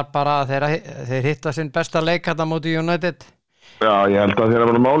þetta var bara þeir hitta sinn besta leik hérna móti United. Já, ég held að þeirra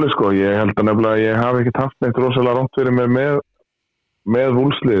verið máli sko, ég held að nefnilega ég hafi ekki haft neitt rosalega rámt fyrir mér með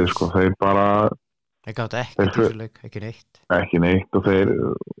Wolfslið sko, þeir bara þeir gátt ekki neitt og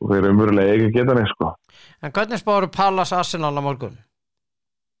þeir umverulega ekki geta neitt sko. En hvernig spáru Palace Arsenal á morgun?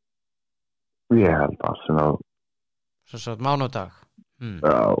 Ég held Arsenal svo mánudag.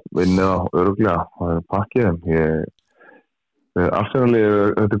 Já, vinnið á örugglega og það er pakkið þeim Arsenal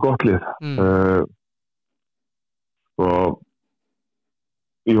þetta er gott lið og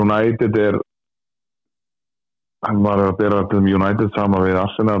United hann var að bera United saman við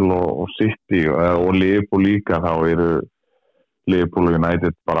Arsenal og City og Liverpool líka, þá eru Liverpool og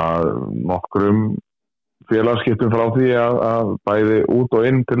United bara nokkrum félagskiptum frá því að bæði út og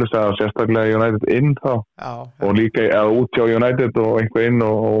inn til þess að sérstaklega United inn þá og líka út hjá United og einhver inn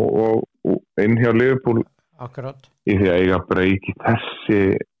og inn hjá Liverpool. Akkurat. Í því að eiga breyki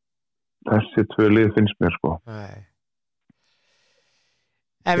þessi tvö lið finnst mér sko. Nei.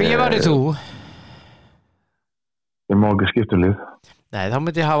 Ef ég var í þú ég má ekki skipta lið. Nei, þá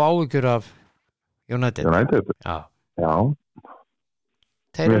myndi ég hafa áhyggjur af United. Já.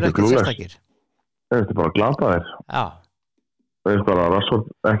 Þeir eru ekki sérstakir. Þeir eru bara glataðir. Já. Þeir eru bara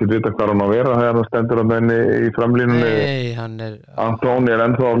ekkert vita hvað hann á að vera þegar hann stendur á menni í framlínunni. Nei, hann Antoni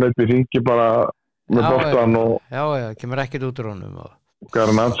ennþá á hlaupi hringi bara með boltan og Já, kemur ekkert út úr honum og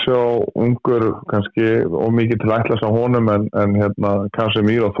Garnacho, ungur kannski ómikið til ætlas á honum en kannski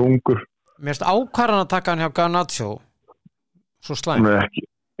mýr og þungur. Mér finnst ákvarðan að taka hann hjá Garnacho svo slæm.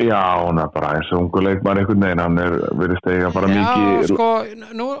 Já, hann er bara eins og ungur leikmaður einhvern veginn, hann virðist eiga bara mikið. Já, sko,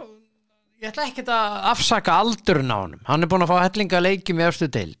 nú ég ætla ekki að afsaka aldurinn á honum. Hann er búin að fá hellinga leikjum í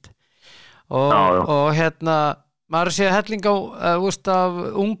eftir deild og maður sé hellinga af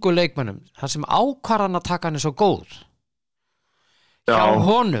ungu leikmönnum. Það sem ákvarðan að taka hann er svo góð. Hjá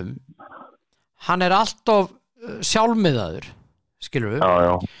honum hann er alltof sjálfmiðaður, skilur við.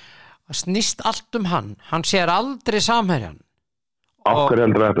 Það snýst allt hann sér aldrei samherjan. Af hverju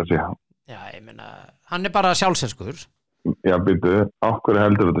heldur þetta sé? Já, ég meina, hann er bara sjálfselskur. Já, býtu, af hverju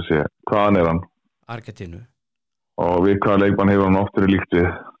heldur þetta sé? Hvaðan er hann? Argentínu. Og við hvaða leikmann hefur hann oftur í líkt við?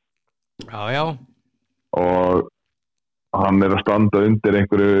 Já. Og hann að standa undir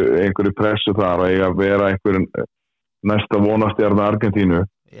einhverju pressu þar og eiga að vera einhverjum næsta vonastjarna Argentínu.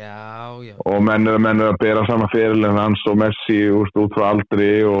 Já. Og menn að bera saman ferilinn hans og Messi út frá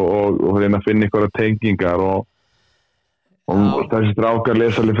aldri og reyna að finna einhverja tengingar og þessi strákar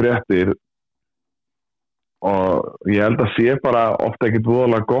lesa alveg fréttir og ég held að sé bara ofta ekkert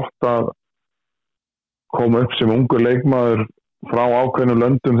voðalega gott að koma upp sem ungur leikmaður frá ákveðnum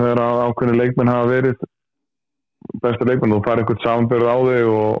löndum þegar ákveðnir leikmenn hafa verið besta leikmenn og fara einhvern samanburð á þig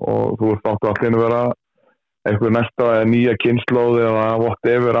og þú ert áttu allir að vera einhver næsta eða nýja kynslóð eða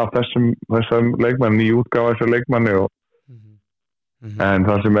whatever af þessum leikmann, ný útgáfa þessar leikmanni en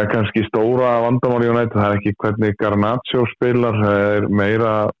það sem kannski stóra vandamál í United, það ekki hvernig Garnacho spilar, það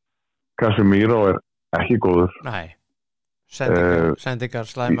meira Casemiro ekki góður. Nei, sendingar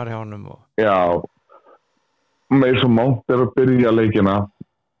slæmar hjá honum Já, meir sem Mount að byrja leikina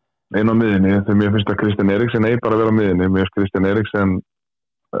inn á miðinni, þegar mér finnst að Christian Eriksen bara að vera á miðinni, mér finnst Christian Eriksen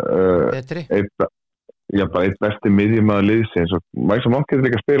betri? Bara eitt besti miðjumaður liðsins og Mike Mount getur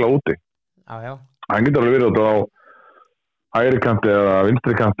líka að spila úti. Já. Hann getur alveg verið út á hægri kanti eða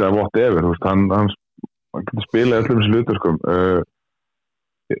vinstri kanti eða whatever, hann getur spilað öllum þessu hluturkum.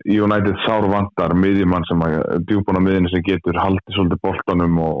 United sár vantar miðjumann sem djúpan á miðinni sem getur haldið svolítið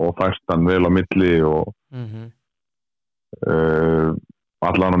boltanum og fært hann vel á milli og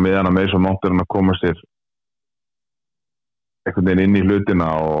allan á miðana með þessu Mount hann að koma sér einhvern veginn inn í hlutina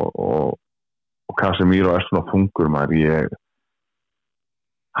og Casemiro svona þungur maður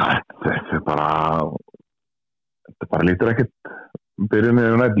þetta bara lítur ekkert byrjunni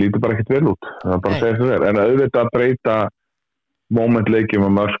lítur bara ekkert vel út það bara segir það en auðvitað að breyta momentleikjum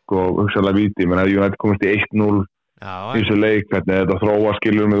og mörk og hugsaðlega víti menn að United komist í 1-0 í þessu leik hvernig þetta þróa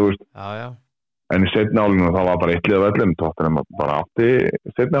skilur mig en í seinni hálfleiknum þá var bara eitthvað af öllum Tottenham bara átti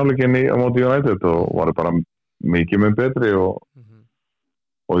seinni hálfleikinni á móti United og var bara mikið með betri og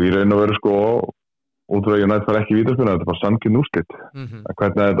í raun og veru út frá United var ekki vítaspyrna, þetta var sanngjarn úrslit.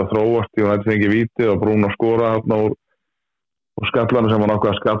 Hvernig þetta þróast, United fengi víti og Bruno skora þarna úr skallanum sem var nokkuð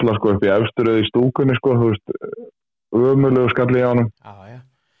að skalla upp í efsturöð í stúkunni, ömurlegu skalli á honum.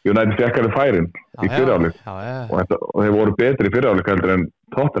 United fekk alveg færin í fyrrháleik og þeir voru betri í fyrrháleik heldur en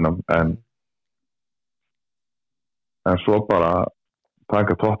Tottenham en svo bara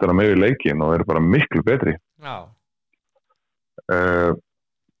taka Tottenham yfir leikinn og eru bara miklu betri.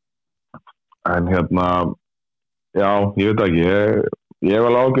 En já, ég veit ekki ég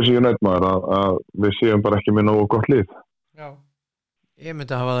var ágæs í United maður að við séum bara ekki með nógu gott lið. Já, ég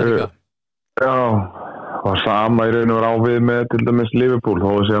myndi að hafa það líka. Já, og sama í raun og vera á við með til dæmis Liverpool,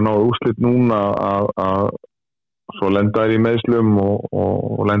 þó að sé að ná úrslit núna að svo lenda þær í meiðslum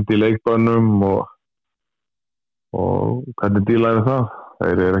og lenda í leikbönnum og hvernig dílaði það?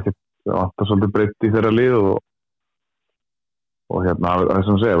 Þeir eru ekkert alltaf svolítið breytt í þeirra lið og það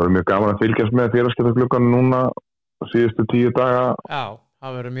sem segja, það verður mjög gaman að fylgjast með félagsskiptaglugganum núna síðustu 10 daga Já,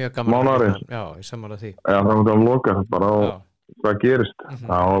 það verður mjög gaman mánaðarins. Já, ég sammála því Já, það mútið að loka bara á hvað gerist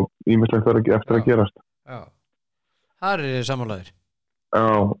það og ýmislegt verður eftir að gerast Já, það er sammálaðir Já,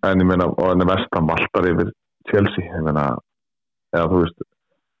 en ég meina og en Vestam valtar yfir Chelsea ég meina, eða þú veist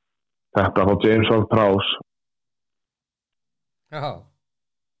þetta á James Ward-Prowse Já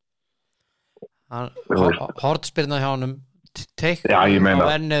Hortspyrna hjá honum teikna á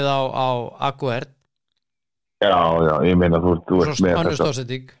ennið á Aguerd Já, ég meina þú ert með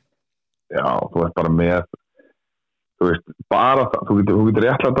Já, þú ert bara með þú veist, bara þú getur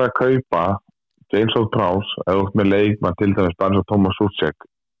réttlega að kaupa James Ward-Prowse eða þú ert með leikmann til dæmis bara eins og Thomas Souček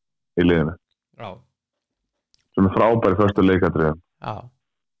í liðinu sem frábæri fyrstu leikadröðum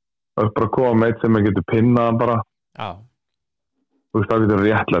það er bara að koma með eitt sem getur pinnaðan bara þú veist, það getur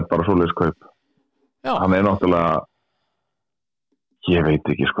réttlega bara svoleiðis kaup hann náttúrulega ég veit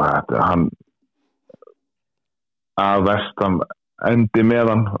ekki hann að Vestam endi með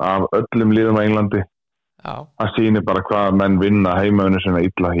hann af öllum liðum á Englandi það sýnir bara hvað menn vinna heimaunum sinna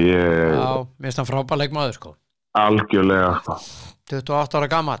illa Já, mér finnst hann frábær leikmaður algjörlega 28 ára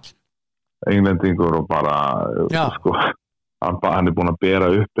gamall Englendingur og bara hann búinn að bera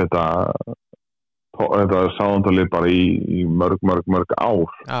upp þetta sáðandalið bara í mörg ár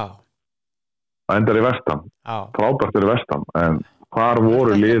það endar í Vestam frábært er í Vestam en hvar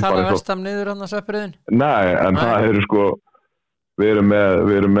voru lið bara Vestam niður hann að sveppriðin? Nei, en það eru við erum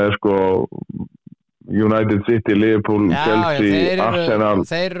með United City, Liverpool, Chelsea, Arsenal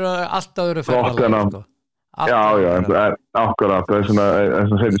þeir eru alltaf öðru ferðalagi en akkurat það er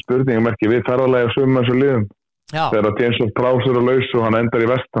svona spurningamerki við ferðalagi á sumum þessu liðum þegar James Ward-Prowse er á laus og hann endar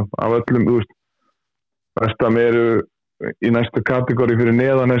í Vestam af öllum, þú veist Vestam eru í næstu kategóri fyrir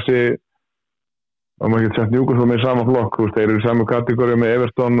neðan þessi maður getur sett Newcastle með í sama flokk, þú veist, þeir eru í samu kategóri með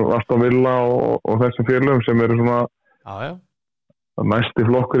Everton, Aston Villa og þessum félögum sem eru svona næsti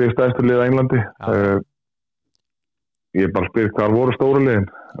flokkur í stærstu liða Englandi. Ég bara spyr hvað voru stóru liðin,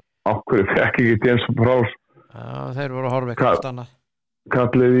 á hverju fekk ekki James Prowse. Þeir voru að horfa eitthvað annað.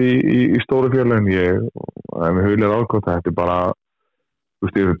 Kallið í stóru félögin, það er með huglega ákvæmt, þetta er bara, þú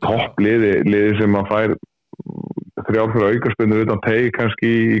veist, þetta er toppliði sem maður fær 3 fyrir aukaspyrnur utan teig kannski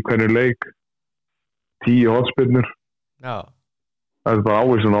í hvernig leik. 10 hotspinnur. Já. Það er bara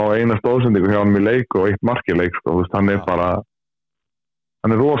ávísun á eina stóðsendingu hjá hann í leik og 1 mark í leik, sko. Þú veist, hann er bara,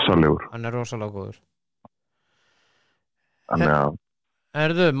 hann er rosalegur. Hann er rosalega góður. Þannig að...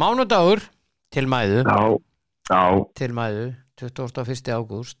 Erðu, mánudagur til mæðu. Já. Til mæðu, 21.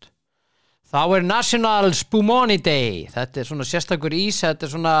 ágúst. Þá er National Spumoni Day. Þetta er svona sérstakur ís, þetta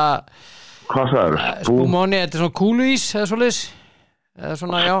er svona... Hvað sagður? Spumoni, þetta er svona kúluís, eða svoleiðis.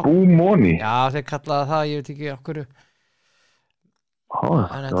 Svona, Spumoni? Já, þeir kallaða það, ég veit ekki okkur.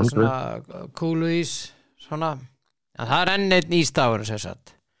 En þetta er svona kúluís, svona. En það er enn einn ísdagur, sem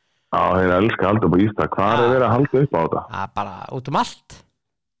sagt. Já, þeir elska að halda upp á ísdag. Hvað er verið að halda upp á þetta? Bara út allt.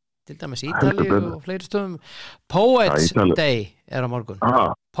 Til dæmis Ítalíu og fleiri stöðum. Poets Day er á morgun.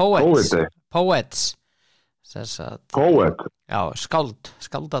 Poets. Poet? Já,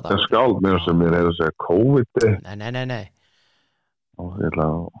 skáldadag. Það er skáld mér sem ég hefði að segja COVID Day. Nei. Ég ætla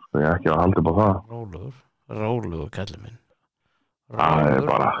ekki að halda upp á það. Rólugur kallið minn. Það er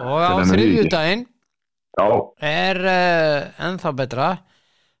bara... Og á þriðjudaginn er ennþá betra.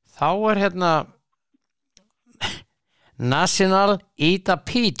 Þá er hérna National Eat a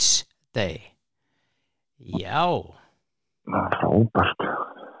Peach Day. Já. Það er frábært.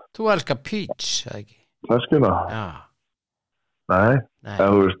 Þú elskar peach, eða ekki? Það skilja. Já. Nei. En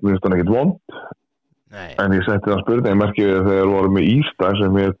þú veist, mér finnst það ekkert vond. Nei. En ég setti það spurningamerki við þegar voru með ístæð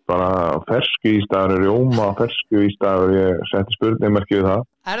sem ég bara fersku ístæður, rjóma fersku ístæður, ég setti spurningamerki við það.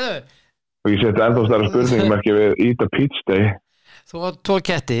 Erðu? Og ég setti ennþá stærra spurningamerki við Eat a Peach Day. Þú var 2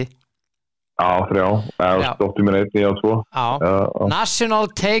 ketti? Já, 3. Eða stótti mér 1, ég á 2. Já. National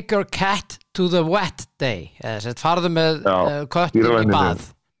Take Your Cat to the Wet Day. Eða sett farðu með köttin í bað.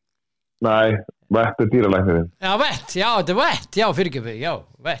 Nei, vett er dýralæknirinn. Já, vett, þetta er vett, fyrirgefið,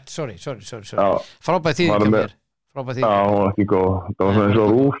 vett, sorry. Frábæð þýðing mér. Já, ekki góð, það var svona eins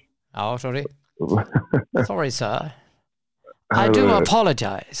og rúf. Já, sorry. Sorry, sir. I do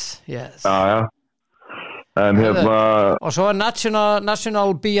apologize, yes. Já. En hérna... Og svo er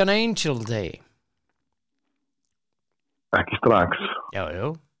National Be an Angel Day. Ekki strax. Já.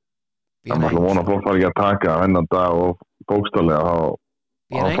 Það var vona fólk var ekki að taka hennan dag og bókstallega á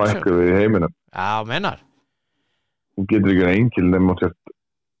fækku við í heiminum. Já, mennar. Þú getur ekki engil nema sért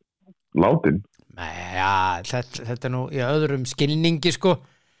látin. Nei, þetta er nú í öðrum skilningi, sko.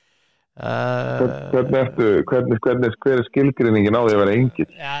 Hver er skilgreiningin á því að vera engil?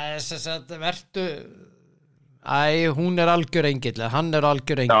 Já, þess að vertu... hún er algjör engill, hann er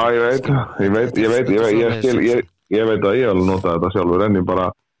algjör engill. Já, ég veit að ég alveg nota þetta sjálfur, en ég bara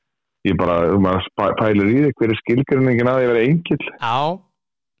pælir í því hver er skilgreiningin á því að vera engill. Já,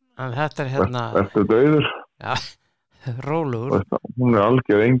 en þetta er hérna... Ertu dauður? Já, rólugur. Hún er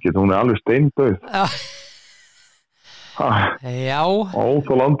algjör engill, hún er alveg steindauð. Já.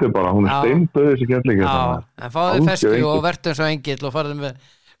 Óþolandi bara, hún er steindauð þessi kettling. Já, en fáðu fersku og vertu eins og engill og farðu með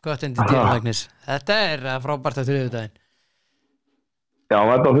göttin til dýralæknis. Þetta er frábært á þriðjudaginn. Já,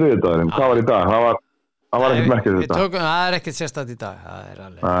 þetta á þriðjudaginn. Hvað var í dag? Það var ekkert merkið þetta. Það er ekkert sérstætt í dag.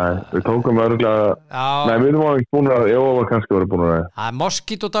 Nei, við tókum örgulega... Nei, við erum ekki búin að... Jó, kannski voru búin að... Það er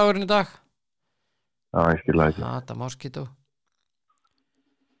moskítodagurinn í dag. Já, ég skilja ekki. Þetta er moskító.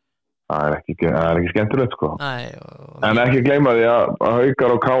 Það er ekki skemmtilegt, sko. Nei. En ekki gleyma því að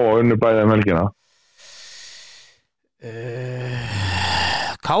Haukar og Káa unnu bæði helgina.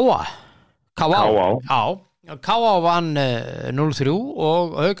 Káa? Já. Káa vann 0-3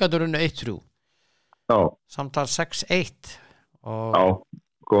 og Haukarnir unnu 1-3. Já. Samtal 6-1. Já,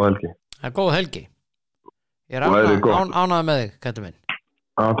 góð helgi. Það er góð helgi. Ég er ánægður með þig, kættu minn.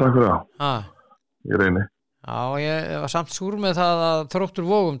 Já, takk fyrir það. Ég reyni. Já, ég var samt súr með það að Þróttur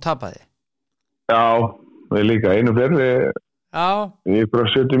Vogum tapaði. Já, við líka. Einu fleiri í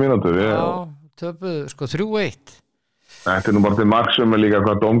bara 70 mínútur. Já, töpuðu, sko 3-1. Þetta er nú bara til marksum með líka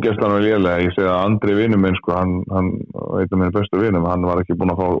hvað dómgæslan var lélega. Ég segi að Andri vinur minn, sko, hann einn af minn bestu vinum, hann var ekki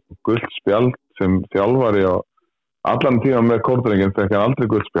búinn að fá gult spjald sem þjálfari og allan tíma með kórdringin fekk hann aldrei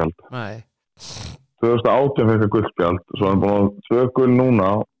gult spjald. Nei. 2018 fekk hann gult spjald, svo hann búinn að 2 gul núna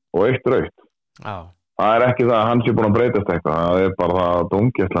og 1 rautt. Já. Það er ekki það að hann sé búinn að breytast eitthvað, það er bara það að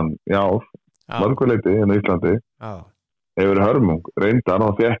dómgæslan, mörguleiti hérna í Íslandi, hefur verið hörmung, reyndar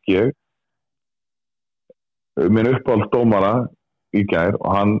og fekk ég minn uppáhaldsdómara í gær og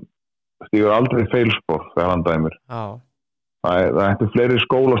hann stígur aldrei feilspor þegar hann dæmir. Já. Það ætti fleiri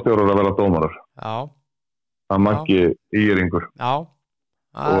skólastjórar að vera dómarar. Já. Það maggi íringur. Já.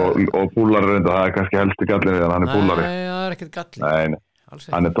 Og búlari reynda, það kannski helsti gallin við hann, búlari. Nei, það ekkert gallin. Nei,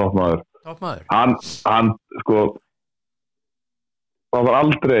 hann toppmaður. Toppmaður. Hann, sko, það var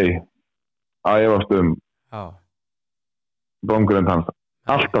aldrei að efast dómgreind hans.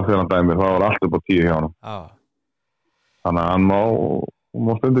 Alltaf þegar hann dæmir, það var alltaf upp á 10 hjá hann. Já. Þannig að hann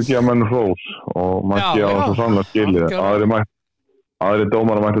má stundu gefa menn hrós og maður gefa svo sannlega skilið. Aðri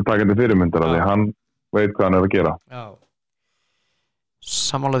dómarar mættu taka til fyrirmyndar af því hann veit hvað hann að gera. Já.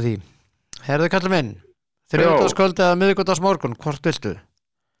 Sammála því. Herðu kallið minn, þriðjudagskvöld eða miðvikudagsmorgun, hvort viltu?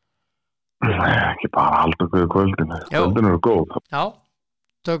 Ekki bara halda okkur kvöldin. Kvöldin eru góð. Já,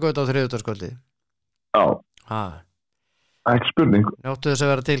 tökum þetta á þriðjudagskvöldi. Já. Ekki spurning. Njóttu þess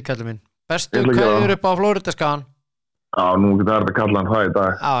að vera til, kallið minn. Bestu kveður upp á Flóridaskagan. Já, nú getur það að kalla hann það í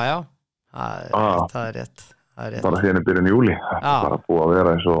dag. Já. Það er rétt. Bara síðan í byrjun júli. Það er bara búið að vera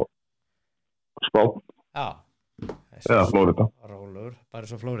eins og Spán. Já. Eða Flórida. Rólur, bara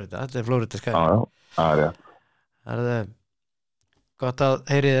svo Flórida. Þetta er Flóridaskagan. Já, það er rétt. Það er gott að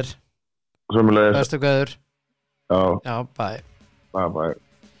heyri þér. Sömulegis. Bestu kveður. Já, bye. Bye.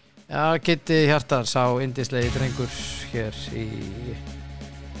 Já, Kitti Hjartans á indislegi drengur hér í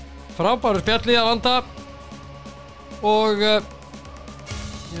frábæru spjalli að vanda og ég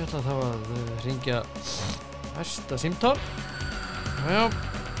ætla þá að hringja næsta símtal. Já.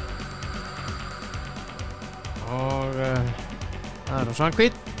 Og það er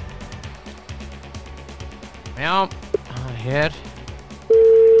svangvít. Já, það er hér.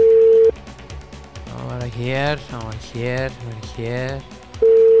 Það var hér.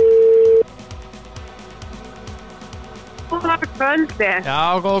 Góða kvöldi. Já,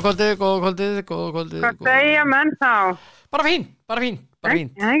 góða kvöldi. Hvað segja menn þá? Bara fín.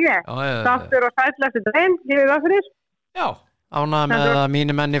 Ekki? Sáttur og sæll eftir daginn, gefið það fyrir? Já, ánægð með að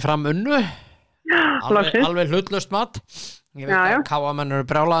mínu menni fram unnu. Alveg hlutlaust mat. Ég veit að káamenn eru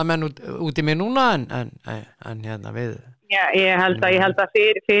brjálaði menn út í mig núna en hérna við. Já, ég held að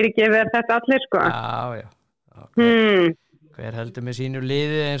fyrirgefið þetta allir, sko. Já. Hver heldur með sínu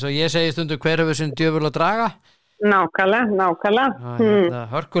liði eins og ég segi stundu hver hefur sinn djöful að draga? Nákvæmlega.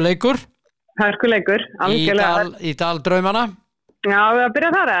 Hörkuleikur, algjörlega. Í dal draumana. Já, við að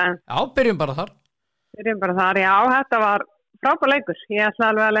byrja þar, eða? Já, byrjum bara þar. Já, þetta var frábær leikur. Ég ætla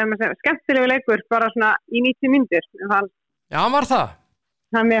alveg að leiða mig að skemmtilegu leikur, bara svona í 90 mínútur. Já, hann var það.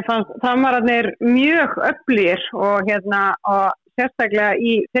 Mér fannst framararnir mjög öflugir og sérstaklega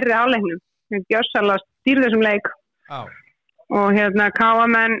í fyrri hálfleiknum. Gjörsamlega stýrðu þessum leik. Já. Og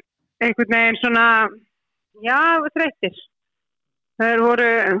káamenn einhvern veginn svona, þreyttir. Þeir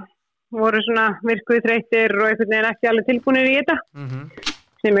voru svona virkuð þreyttir og einhvern veginn ekki alveg tilbúinir í þetta.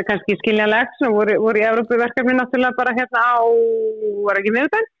 Sem er kannski skiljanlegt, sem voru í Evrópuverkefni náttúrulega bara var ekki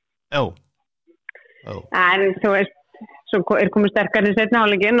miðvikudaginn? Jó. En þú veist, svo komið sterkari í seinni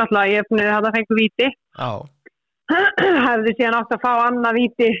hálfleikinn, náttúrulega ég þetta fengu víti. Já. Hefði síðan átt að fá annað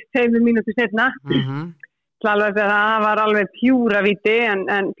víti 2 mínútur seinna. Alveg þegar það var alveg pjúra víti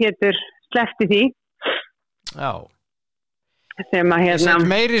en Pétur sleppti því. Já. Sem að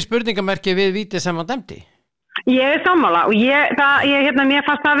meiri spurningamerki við víti sem hann dæmdi? Ég er sammála og mér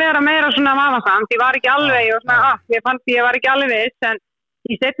fannst það að vera meira svona vafasamt. Ég var ekki alveg ég var ekki alveg viss en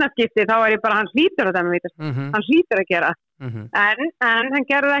í seinna skipti þá var ég bara hann hlýtur að dæma víti. Hann hlýtur að gera. En hann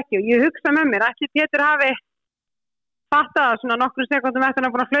gerði það ekki og ég hugsa með mér ætli Pétur hafi fattað svona nokkrum sekúndum eftir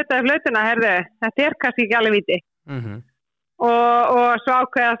hann búin að flauta í flautina, þetta er kannski ekki alveg víti. Og svo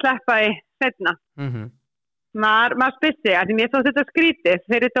ákveði að sleppa í seinna. Maður spyrir að mér þótt þetta skrítið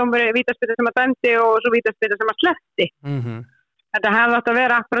fyrir dómur vítaspyrna sem að dæmdi og svo vítaspyrna sem að sleppti. Þetta hefði átt að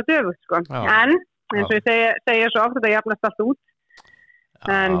vera akkurat öfugt, sko. En eins og ég segja svo oft þetta jafnast allt út.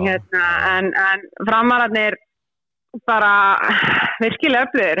 En framararnir bara virkilega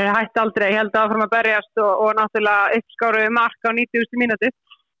öflugir, hætti aldrei, held áfram að berjast og náttúrulega uppskáru mark á 90. mínútu.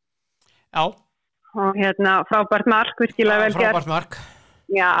 Já. Og frábært mark, virkilega vel gert. Frábært mark.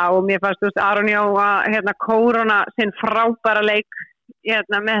 Já, og mér fannst Aron Jó að kórona sinn frábæra leik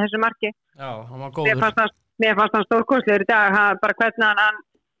með þessu marki. Já, hann var góður. Mér fannst hann stórkostlegur í dag, bara hvernig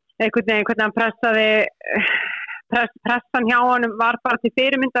hann pressan hjá honum var bara til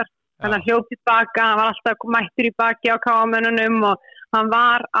fyrirmyndar. Þannig að hljóp tilbaka, hann var alltaf mættur í baki á káamönnunum og hann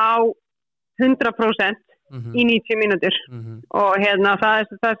var á 100% í 90 mínútur. Og það er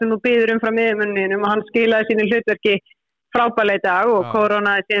það sem nú biður frá miðjumunninum og hann skilaði sínu hlutverki frábærlega í dag og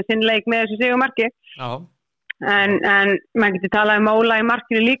kórónaði síðan sinn leik með þessu sigumarki. Já. en maður getur talað Óla í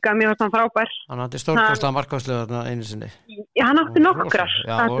markinu líka, mér fannst hann frábær. Hann átti stórkostlega markvæslu þarna einu sinni. Hann átti nokkrar.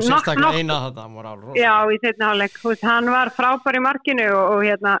 Já, og sérstaklega eina þarna, hann var alveg rosa. Já, í seinni hálfleik, hann var frábær í markinu og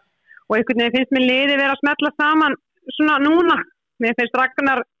einhvern veginn finnst mér liðið vera að smetla saman svona núna. Mér finnst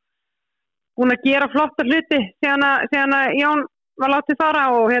Ragnar búin að gera flotta hluti síðan að Jón var látið fara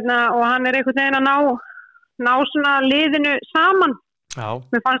og hann einhvern veginn að ná svona liðinu saman. Já.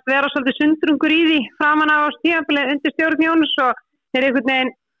 Mér fannst vera svolítið sundrungur í því framan á tímabilið undir stjórn Jóns og þeir einhvern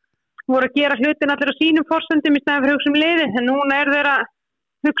veginn voru að gera hlutin allir á sínum forsendum í staðinn fyrir hugsa liðið, en núna þeir að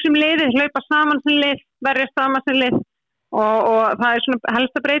hugsa liðið, hlaupa saman sem lið, verjast saman sem lið og það svona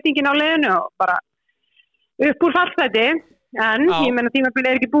helsta breytingin á liðinu og bara uppúr fallsæti. En ég meina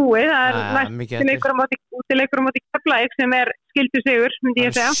tímabilið ekki búið, það næstu leikur á móti Keflavík sem skildur sigur, myndi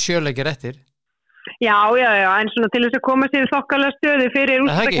ég segja. 7 leikir eftir. Já, en svona til þess að koma sér í þokkalega stöðu fyrir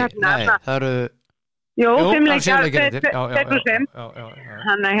úrslitakeppnina. Nei, það eru... Jú, 5 leikir eftir.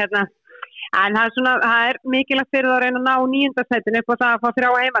 Þannig en það mikilvægt fyrir það að reyna að ná 9. sætinu upp og það að fá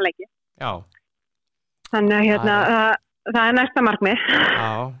 3 heimaleiki. Já. Þannig það næsta markmið.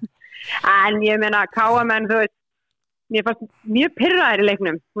 Já. En ég meina, KM-menn, þú veist, mér fannst mjög pirraðir í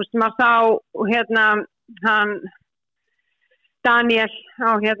leiknum. Þú veist, maður sá hann Daniel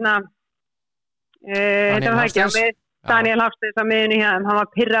á Daniel Hafsteins á miðunni hann var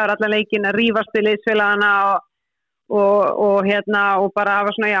pirraður allan leikinn að rífast við liðsfélagana og bara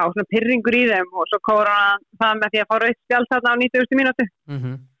hafa svona pirringur í þeim og svo kóra hann það með því að fá rautt spjald þarna á 90. mínútu.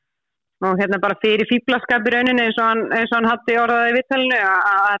 Og bara fyrir fíflaskap í rauninni eins og hann hafði orðað í viðtalinu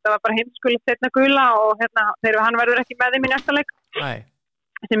að þetta var bara heimskulegt seinna gula og þegar hann verður ekki með þeim í næsta leik. Nei.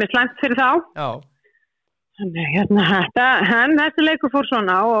 Sem slæmt fyrir þá. Já. Þessi leikur fór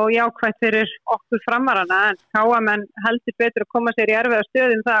svona og jákvætt fyrir okkur framarana en KM-menn heldur betur að koma sér í erfiða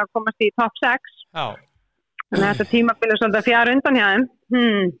stöðum það að komast í top 6. Já. Þannig að þetta tímabilið er svolítið fjær undan hjá þeim.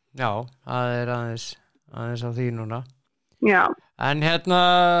 Já, það er aðeins á því núna. Já. En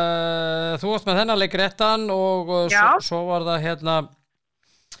þú varst með þennan leik réttan og svo var það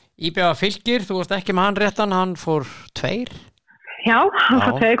IBF Fylkir, þú varst ekki með hann réttan, hann fór 2. Já, hann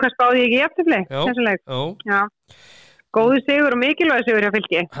fór 2, hvað spáði ég ekki eftirleik? Þessu leik. Já. Góður sigur og mikilvæg sigur hjá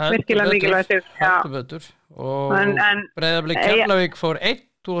Fylki. Virkilega mikilvæg sigur. Heldur betur. Og Breiðablik Keflavík fór 1,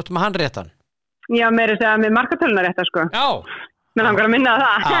 þú varst með hann réttan. Já, mér segja með markatöluna réttan, sko. Já. Mér langar að minna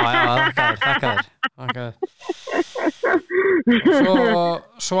það. Já, þakka þér.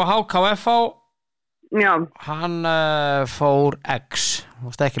 Svo HKF Já. Hann fór X. Þú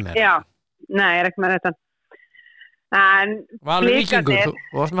varst ekki með. Já, nei, ég er ekki með þetta. En Valur Vikingur,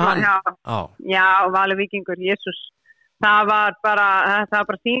 þú varst með hann? Já, Valur Vikingur, Jesús. Það var bara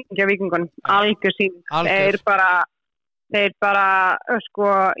sýning af Vikingunum, algjör sýning. Þeir bara, sko,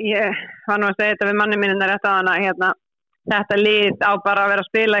 ég var nú að segja þetta við manni minn rétt á hana, þetta lið á bara að vera að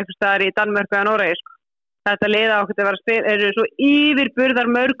spila einhvers staðar í Danmörku eða Noregi, sko. Þetta lið á okkur að vera að spila, eru svo yfirburðar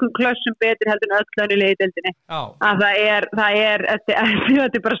mörgum klössum betur heldur en öll önnu lið í deildinni. Já. Að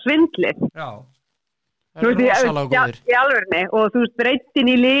þetta er bara svindlið. Já. Í alvörni og þú veist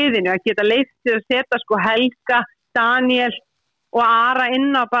breytin í liðinu að geta leifti að setja sko Helga, Daniel og Ara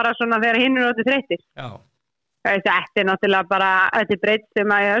inn á bara svona þegar hinn er þreyttir. Já. Þetta er náttúrulega bara þetta er breytt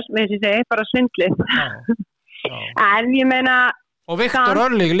sem að ég segi bara svindlið. Já. En ég meina og Viktor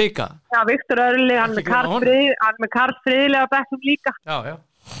Örlyg líka. Já, Viktor Örlyg, hann með Karl Friðlega á bekknum líka. Já.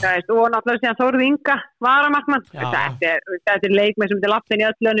 Og náttúrulega síðan Þórð Inga varamarkmann. Þetta er leikmenn sem er lappin í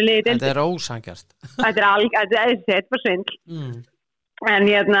öllu önnu liði deildinni. Þetta er ósanngjarnt. Þetta er bara svindl. En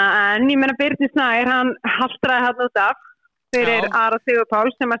ég meina Birnir Snær, hann haltraði hann út af fyrir Ara Sigurpál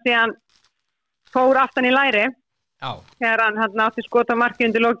sem að síðan fór aftan í læri. Já. Þegar hann átti skot á marki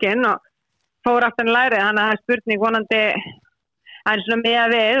undir lokin og fór aftan í læri. Þannig að það er spurning vonandi hann svona með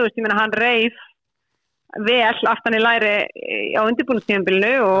að við, þú veist, ég meina hann reif vel aftan í læri á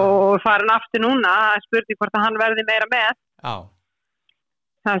undirbúningstímabilinu og farin aftur núna, spurði hvort að hann verði meira með. Já.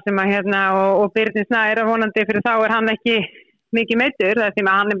 Það sem að og Birnir Snær vonandi fyrir þá er hann ekki mikið meiddur, það er því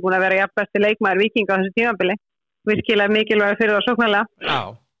að hann er búin að vera jafnbesti leikmaður Víkinga á þessu tímabili. Virkilega mikilvægur fyrir það sóknarlega. Já,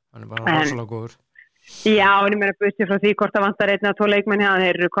 hann er bara rosalega góður. Já, en ég meina búið frá því hvort að vantar 1 eða 2 leikmenn hérna,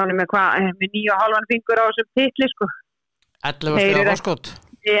 þeir eru konum með með 9,5 fingur á þessum titli, sko. 11 stiga forskot.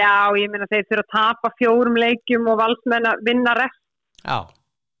 Já, ég meina þeir þurfa að tapa 4 leikjum og Valsmenn að vinna rest. Já.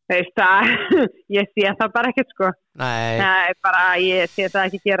 Veist það, ég sé það bara ekkert, sko. Nei, bara ég sé það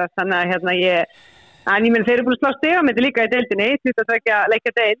ekki gerast, þannig að en ég meina þeir eru búin að slá stigamyndi líka í deildinni, 22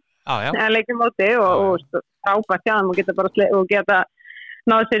 leikja deild, leikja móti og frábært hjá þeim og geta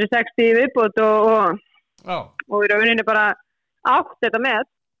náðu sér í 60 í viðbót og í rauninni bara átt þetta með.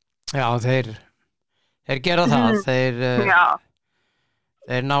 Já, þeir Þeir gera það,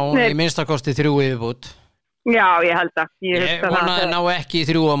 þeir ná í minnstakosti 3 yfirbút. Já, ég held að. Ég vona að ná ekki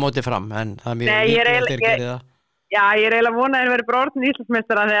 3 á móti fram, en það mjög líklegt þeir geri það. Já, ég eiginlega vona að þeir verið bara orðin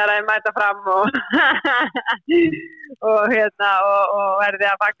Íslandsmeistara þegar þeir mæta fram og verði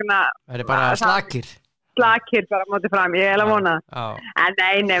að fagna. Verði bara slakir bara móti fram, ég eiginlega vona það. En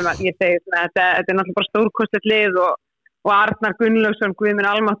nei, ég segi svona, þetta er náttúrulega bara stórkostlegt lið og Arnar Gunnlaugsson, Guð minn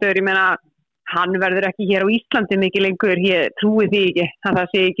almáttugur, ég meina, hann verður ekki hér á Íslandi mikið lengur, ég trúi því ekki, að það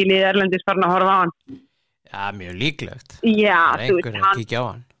sé ekki lið erlendis farin að horfa á hann. Já, mjög líklegt. Já, þú veist, hann kíkja á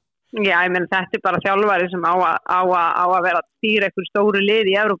hann. Já, ég meina, þetta er bara þjálfari sem á að vera að stýra einhver stóru lið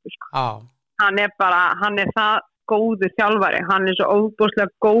í Evrópu, sko. Hann er það góður þjálfari, hann er svo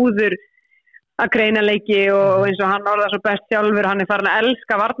óbúslega góður að greina leiki og eins og hann orðar svo best sjálfur, hann er farin að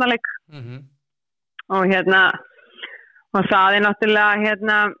elska varnarleik og það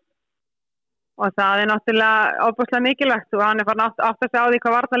er náttúrulega óbúslega mikilvægt og hann er farin að átta sig á því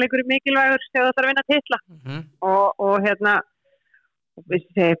hvað varnarleikur er mikilvægur þegar það þarf að vinna titla og við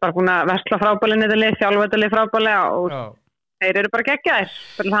séum bara búin að versla frábælega þetta lið, þjálfa þetta lið frábælega og þeir eru bara geggjaðir.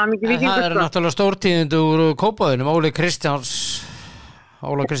 Það er náttúrulega stórtíðindi úr Kópavoginum, Óli Kristjáns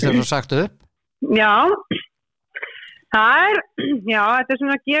sagt upp. Já, þetta er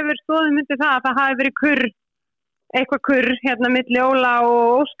svona að gefur stóðum undir það að það hafi verið eitthvað kurr hérna milli Óla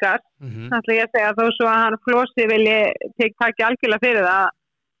og Óskar. Ætla ég að segja þó svo að hann Flósi vilji taka algjörlega fyrir það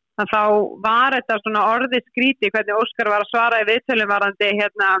að þá var þetta svona orðið skríti hvernig Óskar var að svara í viðtölum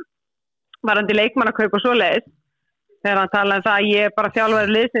varandi leikmannakaup og svoleiðis. Þegar hann talaði það að ég bara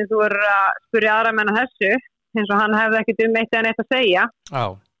þjálfaði liðsins, þú verður að spyrja aðra menn á þessu, eins og hann hefði ekkert eitt eða neitt að segja.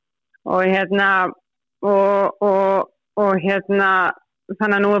 Og þannig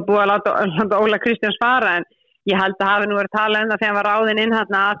að nú er búið að láta Óla Kristjáns fara en ég held að hafi nú verið talað um það þegar hann var ráðinn inn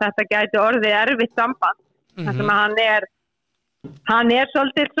að þetta gæti orðið erfitt samband þar sem að hann er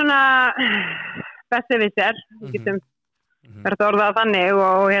svolítið svona besserwisser, við getum verið að orða það þannig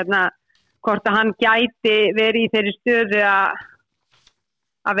og hvort að hann gæti verið í þeirri stöðu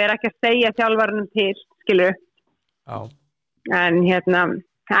að vera ekki að segja þjálfarnum til, skilu en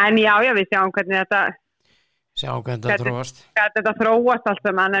já, við sjáum hvernig þetta þróast allt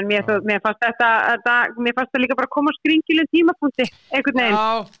saman, en mér fannst það líka bara að koma á skringilum tímapunkti, einhvern veginn. Já,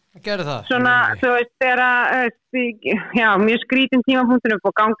 gerði það. Svona, þú veist, þegar mjög skrítin tímapunktinu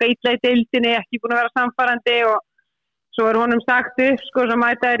og ganga illa í deildinni, ekki búin að vera samfarandi og svo er honum sagt upp, sko, sem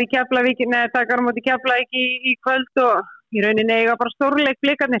mæta í Keflavík, takar á móti Keflavík í kvöld og í rauninni eiga bara stórleik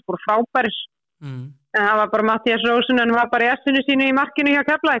blikarnir, bara frábæris. En það var bara Mattías Rósun, hann var bara í essinu sínu í markinu hjá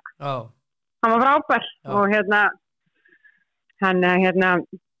Keflavík. Hann var frábær og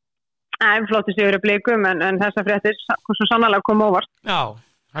hann flottur sigur í blikum en þessar fréttir svo sannarlega kom óvart. Já,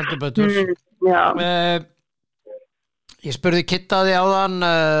 heldur betur. Ég spurði Kittaði áðan,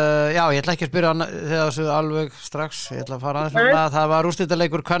 ég ætla ekki að spyrja hann þegar þessu alveg strax, ég ætla að fara aðeins að það var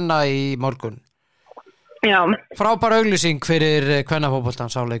úrslitaleikur kvenna í morgun. Já. Frábær auglýsing fyrir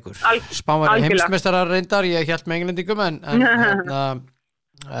kvennafótboltans á leikur. Spánverði heimsmeistarar reyndar, ég hélt með englendingum en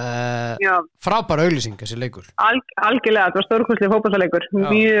frábær auglýsing þessi leikur. Algjörlega, þetta var stórkostlegur fótboltaleikur,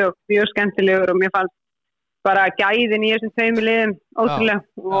 mjög skemmtilegur og mér fannst bara gæðin í þessum tveimur liðum ótrúlega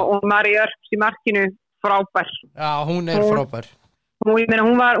og Mari Örps í markinu frábær. Já, hún er frábær.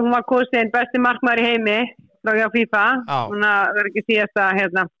 Hún var kosinn besti markmaður í heimi frá FIFA, hún var ekki síðasta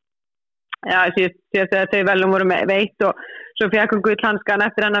síðast að þau velum voru veitt og svo fekk hún gullhanskan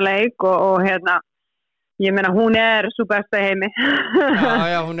eftir hennar leik og ég meina hún er svo besta í heimi.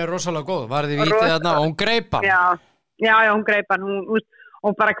 Já, hún er rosalega góð, varði vítið þarna og hún greip hann. Já, hún greip hann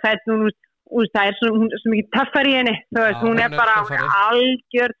og bara hvernig það er svo mikið töffari í henni, hún er bara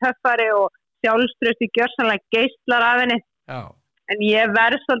algjör töffari og sjálfstraust í gjörsanlega geislar af henni. En ég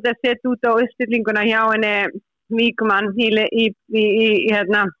verð svolítið að setja út á uppstillinguna hjá henni Víkumann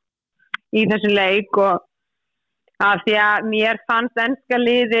í þessum leik og af því að mér fannst enska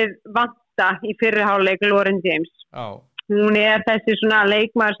liðið vanta í fyrri hálfleik Lauren James. Hún er þessi svona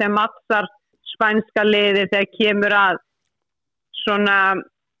leikmaður sem matsar spænska liðið þegar kemur að svona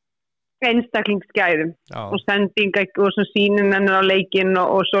einstaklingsgæðum og sendinga og svo sínum hennar á leikinn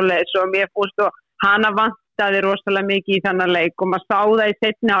og svoleiðis og mér fórst og hana vantaði rosalega mikið í þannig leik og maður sá það í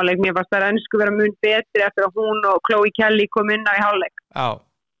seinni hálfleik. Mér fannst það ensku vera mun betri eftir að hún og Chloe Kelly kom inn á í hálfleik.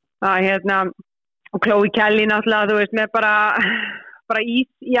 Og Chloe Kelly náttúrulega, þú veist, með bara ís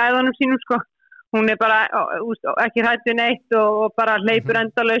í æðunum sínum, sko. Hún er bara ekki hræddur neitt og bara hleypur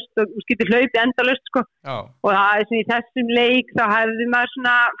endalaust og getur hlaupið endalaust, sko. Og það er svona í þessum leik, þá hefði maður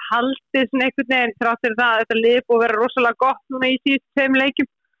svona haldið svona einhvern veginn, þráttur það, þetta lið búið að vera rosalega gott núna í síðustu tveim leikjum.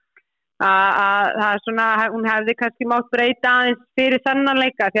 að það svona, hún hefði kannski mátt breyta aðeins fyrir þennan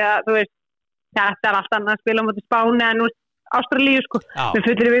leika því að þú veist, þetta allt annað að spila á móti Spáni en úr Ástralíu sko, með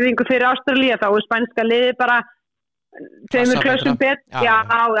fullri virðingu fyrir Ástralíu þá spænska liði bara tveimur klössum betra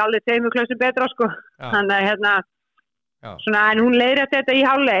alveg tveimur klössum betra sko þannig að svona, en hún leiðrétti þetta í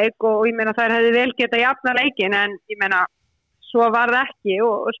hálfleik og ég meina þær hefði vel geta jafna leikin en ég meina svo var það ekki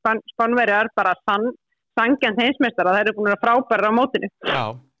og Spánverjar bara sangjant heimsmeistara, þær eru búin að frábæra á mótinu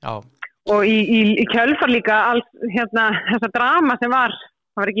og í kjölfar líka þessa drama sem var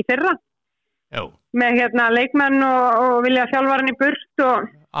ekki fyrra með leikmenn og vilja þjálfarinn í burt og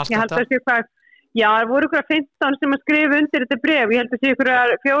ég held að sé hvað það voru ykkur 15 sem að skrifa undir þetta bréf, ég held að sé ykkur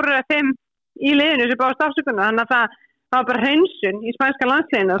 4 eða 5 í liðinu sem báðast afsökunar, þannig að það var bara hreinsun í spænska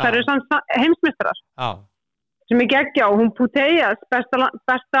landsliðinu og það eru samt heimsmeistarar sem geggja og hún Putellas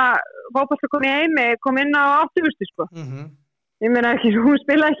besta fótboltakona í heimi kom inn á 80 sko ég meina ekki, hún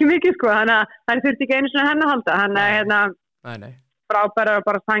spilaði ekki mikið sko þannig að það þurfti ekki einu svona henni að halda þannig að frábæra og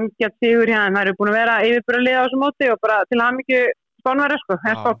bara sangjart sigur hérna, það eru búin að vera yfirbúra lið á þessu móti og bara til hamingju Spánverja sko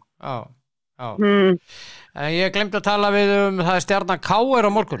Ég glemdi að tala við það er stjarnan KR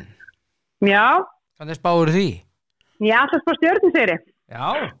á morgun Hvernig spáir því? Ég ætla að spá stjörnum sigri Já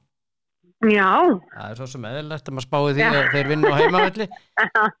Það er svo sem eðlilegt að maður spái því að þeir vinna á heimavelli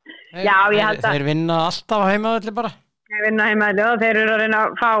ég held að þeir vinna alltaf á heimavelli bara Þeir vinna á heimavelli og þeir eru að reyna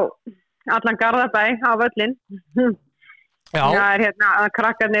að fá allan Garðabæ á völlin Það er að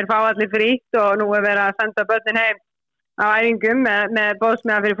krakkarnir fá allir frítt og nú er verið að senda börnin heim á æfingum með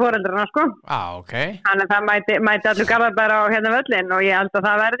bóðsmiða fyrir foreldrarna sko okay. Þannig að það mæti allir Garðabær á völlin og ég held að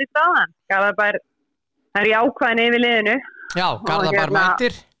það verði staðan Garðabær er í ákvæðin yfir liðinu Garðabær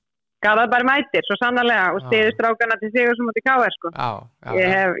mætir Garðabær mætir, svo sannarlega og stiður strákana til sigur sem átti KR sko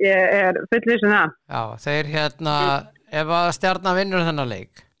ég er fullviss það þeir ef að stjarnan vinnur þennan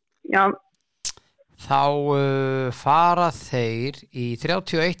leik þá fara þeir í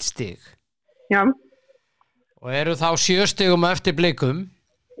 31 stig og eru þá 7 stigum eftir blikum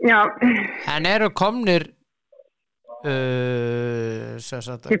en eru komnir í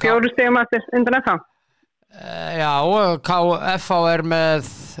 4 stigum eftir undan FH FH er með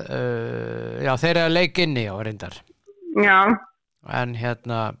þeir eru að leik inni á reyndar en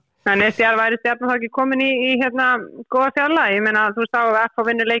Þannig væri stjarnan þá ekki komin í góða þjálfa. Ég meina, þú veist þá að FH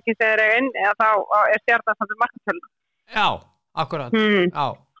vinnur leikinn þegar þeir eru inn eða þá er stjarnan samt markatöluna. Akkurat.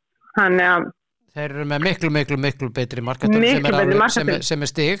 Þannig að þeir eru með miklu betri markatölu sem er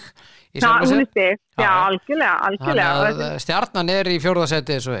stig í sjálfu sér. Hún er stig, algjörlega. Þannig að stjarnan er í 4.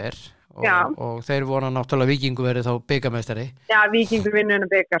 sæti eins og er og þeir vona náttúrulega Víkingur verið þá bikarmeistari. Víkingur vinnur hennar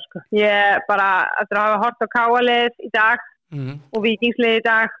bikar sko. Ég bara, eftir að hafa hort á KA-lið í dag og Víkingslið í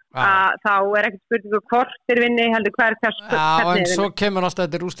dag að þá er ekkert spurningu hvort þeir vinni heldur hver en svo kemur alltaf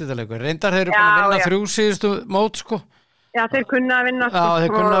þetta úrslitaleikur reyndar þeir eru búin að vinna 3 síðustu mót sko þeir kunna að vinna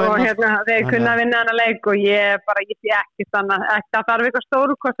þeir kunna að vinna hana leik og ég sé ekki þannig það þarf eitthvað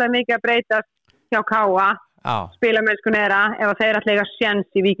stórkostlega mikið að breyta hjá KA spilamennsku neðra ef þeir ætla eiga sjens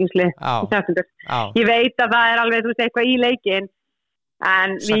í Víkingslið í september ég veit að það er alveg þú veist eitthvað í leikinn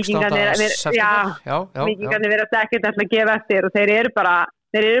en Víkingarnir verðast ekkert að gefa eftir og þeir eru bara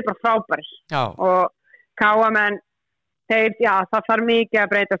frábærir og KA-menn það þarf mikið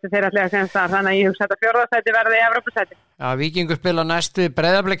að breytast þeir ætla að segja það þannig að ég hugsa að 4. sæti verði í Evrópusæti Víkingur spila næstu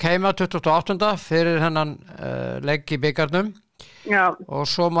Breiðablik heima 28. fyrir hennan leik í bikarnum og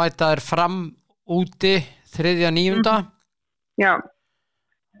svo mæta þeir Fram úti 3.9.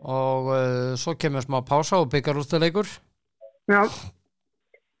 og svo kemur smá pása og bikarúrslitaleikur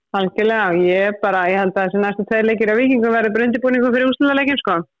Algjörlega, ég held að þessi næstu 2 leikir á Víkingum verður bara undirbúningu fyrir úrslitaleikin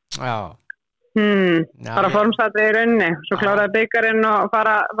sko. Bara formstætti í rauninni, svo kláraði bikarinn og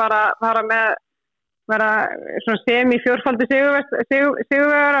fara með vera svona semi fjórfaldi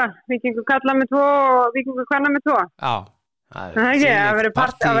sigurvegara, Víkingur karla með 2 og Víkingur kvenna með 2.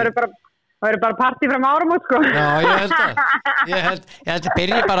 Það verður bara partí frá áramót sko. Ég held að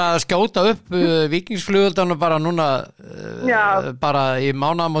byrja bara að skjóta upp Víkingsflugöldan og bara núna bara í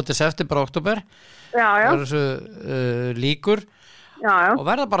mánaðamótis eftir bara október það er þessu líkur og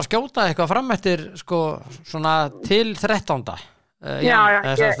verða bara að skjóta eitthvað fram eftir sko svona til 13.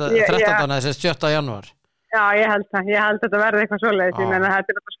 13. þessi 7. janúar ég held að þetta verði eitthvað svoleiðis ég meina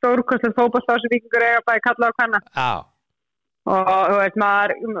þetta er stórkostlegt fótbolta sem Víkingur eiga bæði karla og kvenna og veist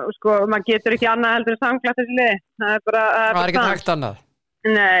maður getur ekki annað heldur að samkla þessi liði það er ekki hægt annað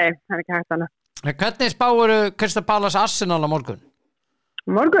nei, það er ekki hægt annað Hvernig spáir Krista Pallas Arsenal á morgun?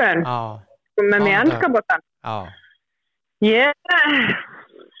 Morgun? Með mér enska boltan ég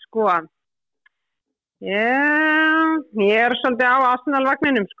Ég svolítið á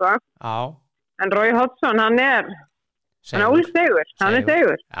Arsenal-vagninum, sko. Já. En Roy Hodgson, hann er úlsegur. Hann er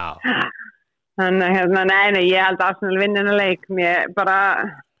segur. Já. Þannig nei, ég held að Arsenal vinna hennar leik. Mér bara,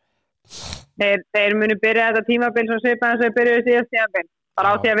 þeir munu byrja þetta tímabil sem svipaði þess að byrjuðu síðast tímabil.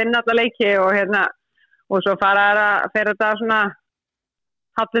 Bara á því að vinna alla leiki og svo fer þetta svona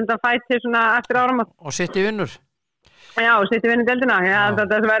hallundan fæti svona eftir áramót. Og City vinnur. Já, City vinnur deildina.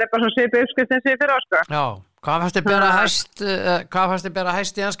 Það væri bara svona svipu uppskrift en svipu fyrir oss, sko. Já. Hvað fannst þið bera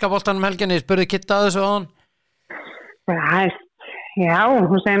hæst í enska boltanum helginni? Spurði Kitta að þessu áðan? Hæst? Já,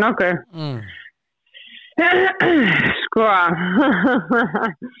 hún segir nokkuð. Sko,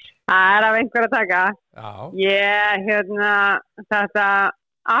 það af einhver að taka. Já. Þetta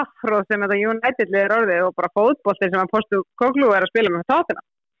afró sem þetta United-lið er orðið og bara fótbolti sem að Postu Koglu er að spila með tóttina.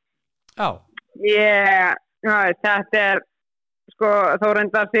 Já. Þetta er sko, þó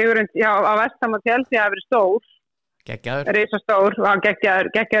reyndar sigurinn á Vestam og Chelsea hafi verið stór. Geggjaður. Risastór og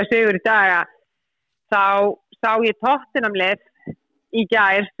geggjaður sigur í dag. Þá sá ég Tottenham-lið í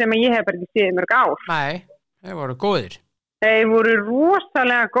gær sem ég hef bara ekki séð mörg ár. Nei, þeir voru góðir. Þeir voru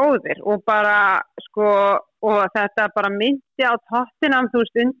rosalega góðir og bara sko, og þetta bara myndi á Tottenham, þú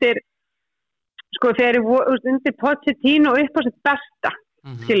veist, undir sko, þeir voru undir Pochettino upp á sitt besta.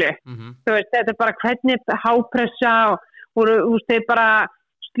 Skilu. Þú veist, þetta er bara hvernig hápressa og þeir bara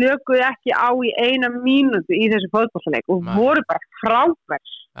slökuðu ekki á í 1 mínútu í þessu fótboltaleik og voru bara frábær,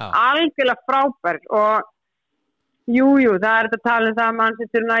 algjörlega frábær og jú, það er þetta að tala um það að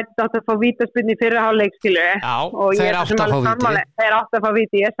Manchester United átt að fá vítaspyrnu í fyrri hálfleik, skilu. Já, og þeir átt að fá víti. Þeir átt að fá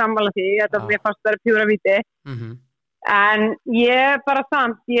víti, ég sammála því, þetta mér fannst það er pjúra víti. En ég bara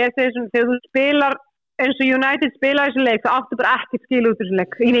samt, ég segi svona, þegar þú spilar eins og United spila þessu leik, þá áttu bara ekki skil út þessu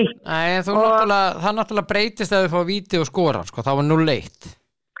leik, í neitt. Nei, það náttúrulega breytist að þau fá víti og skora, sko, það var 0-1.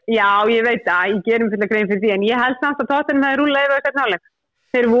 Já, ég veit það, ég gerum fulla grein fyrir því, en ég held samt að Tottenham hefði rúllað yfir þetta hálfleik.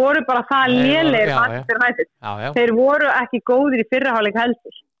 Þeir voru bara það lélegir Manchester United. Þeir voru ekki góðir í fyrri hálfleik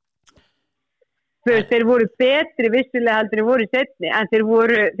heldur. Þeir voru betri vissulega heldur en voru í seinni, en þeir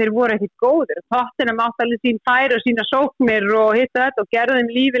voru ekki góðir. Tottenham átti alveg sín færi og sína sóknir og hitta þetta og gerði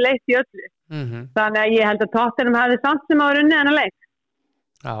þeim lífi leitt í öllu. Þannig að ég held að Tottenham hefði samt sem áður unnið hennar leik.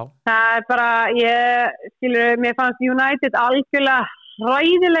 Já. Það er bara, mér fannst United algjörlega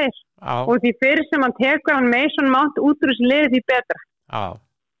hræðilegir og því fyrir sem hann tekur hann Mason Mount út úr þessu liði því betra. Já.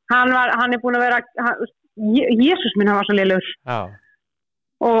 Hann er búin að vera, Jesús minn, hann var svo lélegur. Já.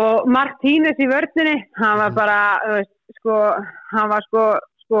 Og Martínez í vörninni, hann var bara, hann var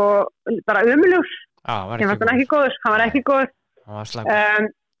bara ömulugur. Já, hann var ekki góður. Hann var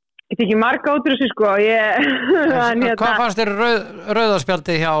slagur. Ég tekið marga út úr þessu, sko. Hvað fannst þér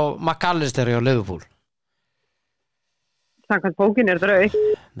rauðarspjaldið hjá McAllister hjá Liverpool? Samkvæmt bókin er þetta rauð.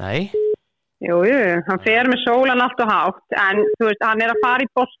 Nei. Jú, hann fer með sólan allt og hátt, en þú veist, hann er að fara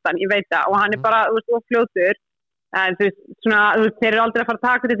í boltan, ég veit það, og hann er bara, þú veist, ofljótur. En þú veist, þeir eru aldrei að fara að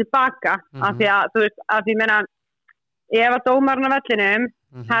taka þetta tilbaka, af því að, þú veist, af því, ef að dómarinn á vellinum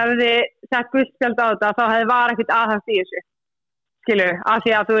hefði sett guldspjald á þetta, þá hefði var ekkert aðhægt í þessu. Skilu, af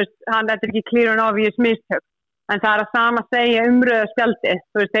því að, þú veist, hann er ekki clear and obvious mistök. En það er að sama segja umröðaspjaldi.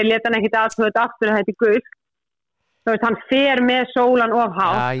 Þú veist, þeir leta hann ekkert aðtöða aftur að þetta er gult. Þú veist, hann fer með sólan of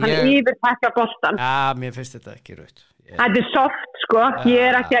hátt, hann yfirtekka boltan. Já, mér finnst þetta ekki raut. Þetta er soft, sko. Ég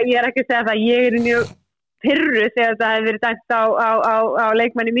er ekki að segja það. Ég er mjög pirru þegar það hefur verið dæmt á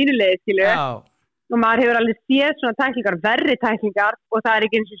leikmanni mínu liði, skilu. Já. Og maður hefur alveg séð svona tæklingar, verri tæklingar, og það er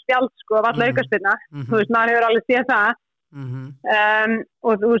ekki eins og spjald, sko, af alla aukaspyrna. Þú veist, maður hefur alveg séð það.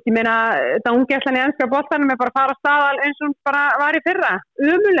 Og þú veist, ég meina, þetta ungeðslan í enska boltanum er bara að fara að staða eins og hún bara var í fyrra.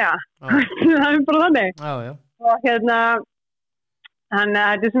 Umulega. Það er bara þannig. Já. Og þannig að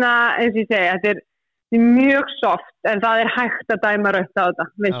þetta er svona, eins og ég segi, þetta er mjög soft, en það er hægt að dæma rautt á þetta,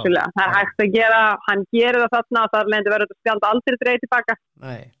 vissulega. Það er hægt að gera, hann gerir það þarna og það lendi verið að spjald aldrei dreif tilbaka.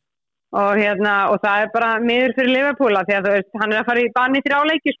 Nei. Og það er bara miður fyrir Liverpool, því að þú veist, hann er að fara í banni 3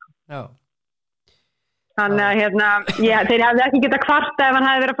 leiki, sko. Já. Þannig að, þeir hefði ekki getað kvarta ef hann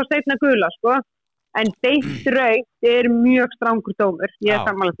hefði verið að fá seinna gula, sko. En beint rautt er mjög strangur dómur. Ég er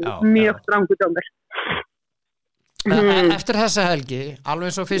sammála því, mjög strangur dómur. Eftir þessa helgi,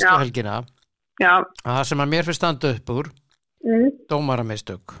 alveg svo fyrstu helgina, það sem að mér fyrir standa upp úr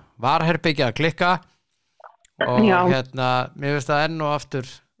dómaramistök var herbyggja að klikka og mér finnst það enn og aftur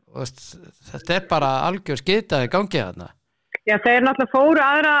þetta er bara algjör skitaði gangi þarna. Já, þeir náttúrulega fóru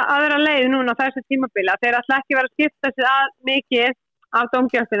aðra leið núna þessu tímabili, þeir ætla ekki vera að skipta sig að mikið af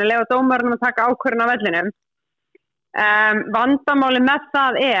dómgjöfinu, lefa dómarunum að taka ákvörðun á vellinum. Vandamáli með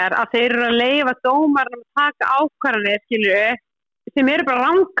það er að þeir eru að leyfa dómarunum að taka ákvarðanir, skilju, sem eru bara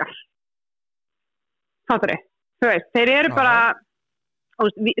rangar. Fattar þið? Þú veist, þeir eru bara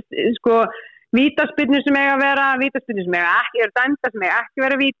sko, vítaspyrnur sem eiga að vera, vítaspyrnur sem eiga ekki, eru dæmda sem eiga ekki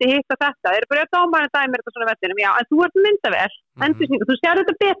vera víti, hitt og þetta. Þeir eru bara að dómarinn dæmir þetta svona vellinum, já, en þú ert myndavél, endursýningu, þú sér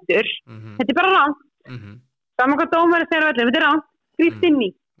þetta betur, þetta er bara rangt. Saman hvað dómarinn segir vellinum, þetta er rangt, grípt inn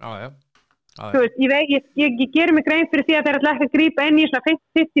í. Þú veist, ég gerir mig grein fyrir því að þeir ætla ekki að grípa inn í svona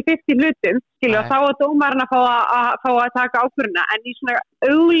 50-50 hlutum, skilju, og þá að dómarinn að fá að taka ákvörðuna, en í svona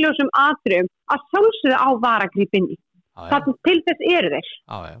augljósum atriðum að sjálfsögðu á var að grípa inn í. Þannig til þess eru þeir.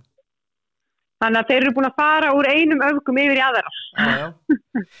 Þannig að þeir eru búin að fara úr einum öfgum yfir í aðra.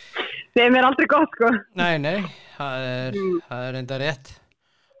 Þeim er aldrei gott, sko. Nei, það er enda rétt.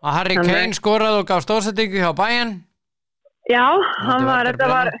 Og Harry Kane skoraði og gaf stóðsendingu hjá Bayern. Já, þetta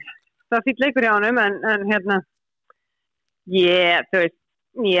var fýll leikur hjá honum, en hérna, þú veist,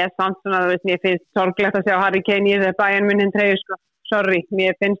 ég samt svona, þú veist, mér finnst sorglegt að sjá Harry Kane í þegar Bayern mun hinn treyju, sko. Sorry,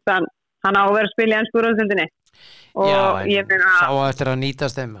 mér finnst hann á að vera að spila í ensku úrvalsdeildinni. Og ég meina sá eftir að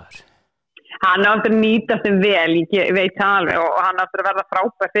nýtast þeim hann á eftir að nýtast þeim vel, ég veit það alveg, og hann á eftir að verða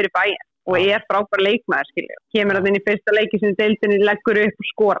frábær fyrir Bayern og er frábær leikmaður, skilja, kemur að inn í fyrsta leiki sem deildinni leggur upp og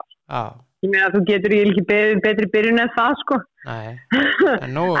skorar. Ég meina þú getur ekki betri byrjun en það, sko.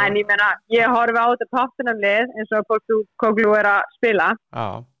 En ég meina, ég horfi á þetta Tottenham-lið eins og Postecoglou er að spila.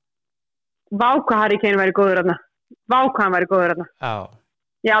 Vá hvað Harry Kane væri góður þarna.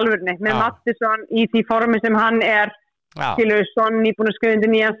 Í alvörni, með Mattisson í því formi sem hann er, skilur, Sonny búin að skrifa undir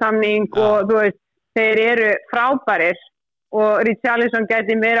nýjan samning og þú veist, þeir eru frábærir og Richarlison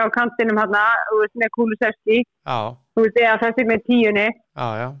gæti meira á kantinum hérna, þú veist, með Kulusevski, þú veist, eða þessi með 10-ni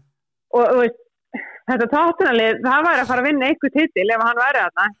og þú veist, þetta Tottenham-lið, það væri að fara að vinna einhver titil ef hann væri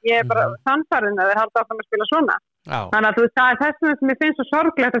þarna, ég er bara sannfærður að þeir halda áfram að spila svona. Þannig að þú veist, það er þess sem ég finnst svo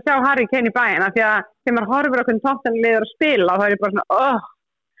sorglegt að sjá Harry Kane í Bayern, af því að þegar maður horfir okkur Tottenham-lið að spila, þá er ég bara svona,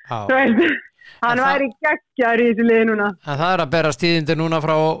 þú veist, hann væri geggjaður í þessu liði núna. En það er að bera stíðindi núna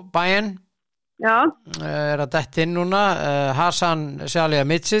frá Bayern. Er að detta inn núna Hasan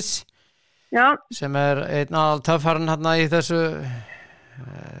Salihamidzic sem er einn aðal töffarinn hérna í þessu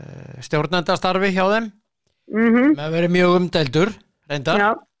stjórnendastarfi hjá þeim. Með verið mjög umdeildur reyndar.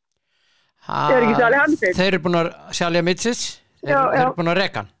 Þeir eru búin að Salihamidzic, þeir eru búin að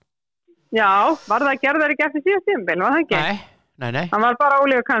reka hann. Já, var það gerðar ekki eftir síðast tímabil, var það ekki? Nei. Hann var bara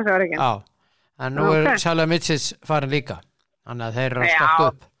ólíku kannski var ekki. En nú er Salihamidzic farin líka. Þannig að þeir eru að stokka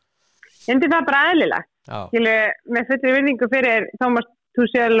upp. Hindi það bara eðlilegt. Með fullri virðingu fyrir Thomas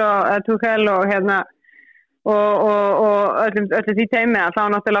Tuchel og hérna og öllu því teimi að þá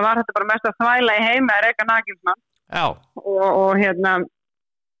náttúrulega var þetta bara mest að þvæla í heima að reka Nagelsmann. Og hérna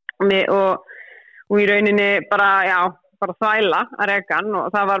og í rauninni bara þvæla að reka hann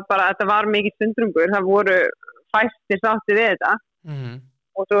og það var bara, þetta var mikið sundrungur. Það voru fæstir sátti við þetta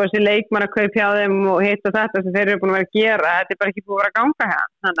og svo þessi leikmann að kaupa hjá þeim og hitt og þetta sem þeir eru búin að vera að gera, þetta er bara ekki búin að vera að ganga hér,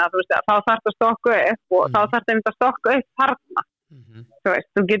 þannig að þú veist, þá þarf það að stokka upp og þá þarf það að stokka upp þarna. Þú veist,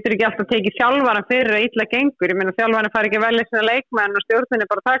 þú getur ekki alltaf tekið þjálfaran fyrir að illa gengur, ég meina þjálfaran fari ekki að velja sína leikmenn og stjórnin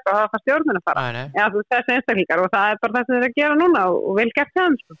er bara að taka og það fara stjórnin að fara. Já, þú veist, þessi einstaklingar og það er bara það sem þeir að gera núna og vel gert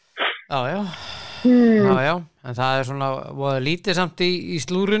þeim, sko. Já, en það er svona lítið samt í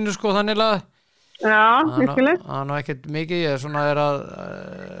slúrinu, sko, þannig að virkilega. Það er nú ekkert mikið, ég er að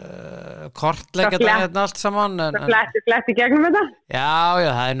kortleggja þetta allt saman. Það fletti gegnum þetta? Já,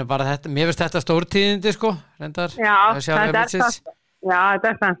 það er nú bara þetta, mér finnst þetta stórtíðindi, sko, reyndar. Já, þetta er það. Já, þetta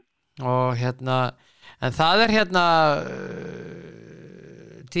er það. Og hérna, en það er hérna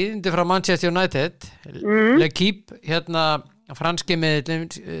tíðindi frá Manchester United, Leukip, hérna, franski miðillinn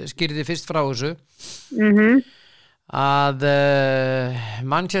skýrði fyrst frá þessu. Að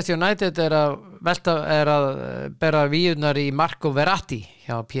Manchester United er að bera víurnar í Marco Verratti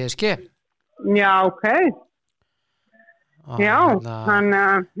hjá PSG. Já, ok. Ok. En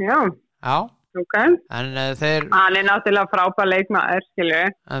hann er náttúrulega frábær leikmaður, skilju.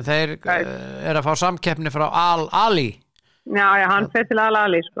 En þeir er að fá samkeppni frá Al-Ali. Já, hann fer til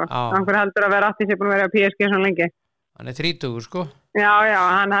Al-Ali, sko. Hann heldur að Verratti sé búin að vera á PSG svona lengi. Hann er 30, sko. Já,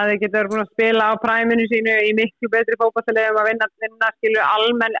 hann hafði getið verið búin að spila á præminu sínu í miklu betri fótboltalegum að vinna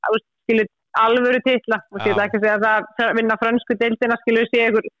alvöru titla og ég ætla ekki að segja að það vinna frönsku deildina sé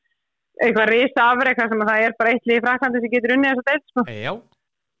eitthvað risa afreka sem að það er bara eitt lið í Fraklandi sem getur unnið þessa deild, sko.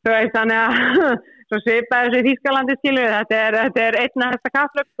 Þú veist, þannig að svo svipaði þessu í Þýskalandi, þetta er einn að þessa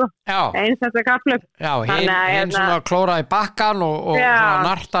kapphlaup, sko. Eins þessa kapphlaup. Já, hinn svona klóra í bakkan og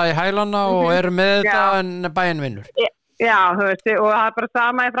narta í hælana og eru með þetta en Bayern vinnur. Já, þú veist, og það er bara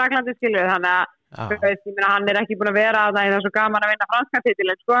sama í Fraklandi, skilju, þannig að þú veist, ég meina, hann er ekki búin að vera að það er svo gaman að vinna franska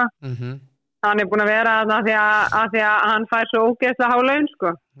titilin, sko. Hann er búin að vera að því að hann fær svo ógeðslega há laun,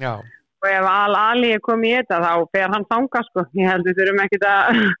 sko. Já. og ef Ali kom í þetta þá fer hann þangað sko, ég held við þurfum ekkert að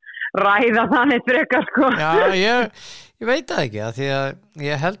ræða þannig frekar sko. Já, ég veit það ekki að því að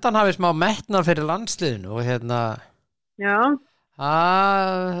ég held hann hafi smá metnað fyrir landsliðinu og Já.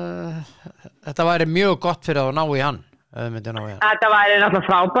 Þetta væri mjög gott fyrir að ná í hann. Þetta væri náttúrulega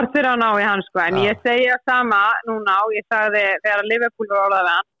frábært fyrir að ná í hann sko, en ég segja sama núna og ég sagði þegar Liverpool var orðað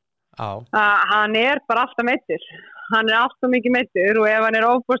við hann að hann bara alltaf meiddur, hann alltaf mikið meiddur og ef hann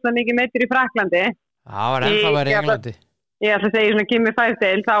ofboðslega mikið meiddur í Frakklandi það var ennþá verið í Englandi ég ætla að segja svona Gimme 5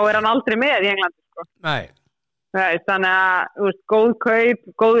 deil þá hann aldrei með í Englandi sko. Nei. Þannig að góð kaup,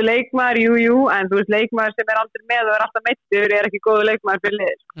 góð leikmaður jú, en leikmaður sem aldrei með og alltaf meiddur ekki góð leikmaður fyrir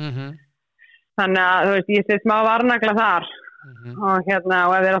lið þannig að ég sé smá varnagla þar og ef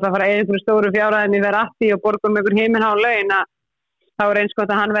þeir alltaf fara einhverju stóru fjárhæðin í Verratti og borgum einhver himinhá laun þá eins gott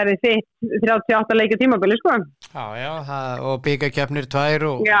að hann verði þitt 38 leikja tímabilið sko. Já, og bikarkeppnir 2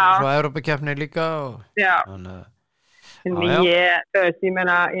 og svo Evrópukeppnir líka ég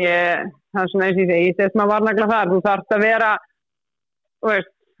meina það er svona eins og ég sé smá varnagla þar þú þarft að vera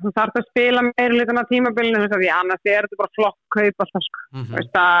þú þarft að spila meira litan á tímabilinu því annars þetta bara flott kaup alltaf sko.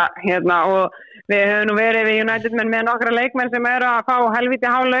 Og við höfum nú verið við United menn með nokkra leikmenn sem að fá helviti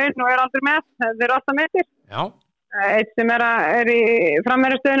há laun og aldrei með, þeir alltaf meittir eitt sem í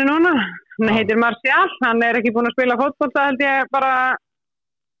frammeirastöðinu núna hann heitir Martial, hann ekki búinn að spila fótbolta held ég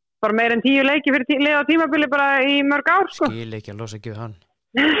bara meira en 10 leiki fyrir lið á tímabili bara í mörg ár sko. Skil ekki að losa ekki við hann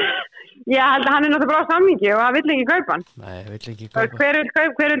ég held að hann náttúrulega bara á samningi og það vill ekki kaupa hann Nei, vill ekki kaupa hver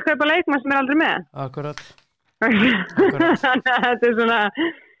vill kaupa leikmann sem aldrei með Akkurat Þetta svona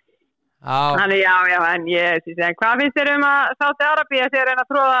Þannig en ég hvað finnst þér að Sáti Arabía sé að reyna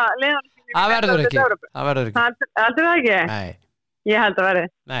að tróða liðan Það verður ekki Heldur það ekki? Nei Ég held að verði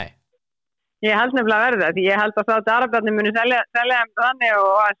Nei Ég held nefnilega verði það, því ég held að Sáti Arabíarnir muni selja þannig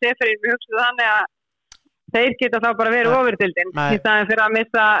og að Seferin mjög hugsa þannig að þeir geta þá bara verið ofurdeildin í staðin fyrir að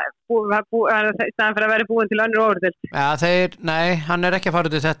missa í staðin fyrir að vera búin til önnur ofurdeild Nei, hann ekki að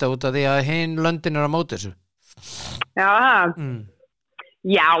fara út í þetta út af því að hinn löndin á móti þessu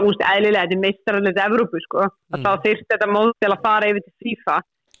Já, eðlilega þetta meistaralið Evrópu sko að þá þyrfti þetta mótil að fara yfir til FIFA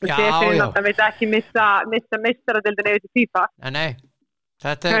og Seferin það veit ekki missa meistaradeildin yfir til FIFA Nei,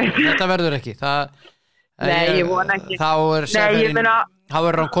 þetta verður ekki Nei, ég vona ekki Þá Seferin þá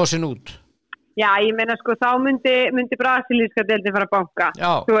verður hann kosin út Já, ég meina sko þá myndi brasilíska deildin fara að banka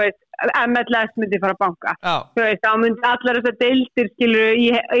þú veist, MLS myndi fara að banka þú veist, þá myndi allar þessar deildir skilur í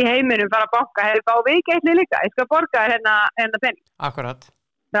heiminum fara að banka hefur fá við ekki eitthvað líka, ég skal borga hérna penning. Akkurat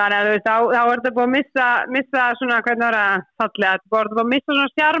Þannig að þú veist, þá er þetta búið að missa svona, hvernig var það fallega, þetta búið að missa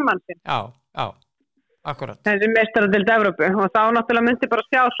svona stjarmann sinn Já, akkurat Þessi meistaradeild Evrópu og þá náttúrulega myndi bara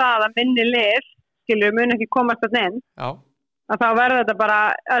sjá það að minni lið skilur mun ekki komast að inn að þá verður þetta bara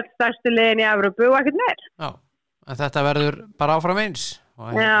öll stærstu liðin í Evrópu og ekkert meir. Já, en þetta verður bara áfram eins og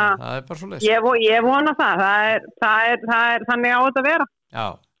það bara svoleiðis. Ég vona það er þannig á þetta að vera. Já.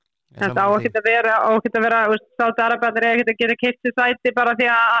 Þetta á ekki að vera Sáti Arabíarnir ekki að geta keypt sér sæti bara því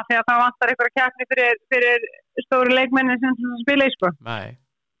að þá vantar einhverja keppni fyrir stóru leikmennin sem spila í sko.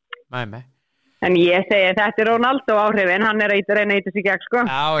 Nei. En ég segi þetta Ronaldo áhrifin, hann að reyna að íta sig gegn sko.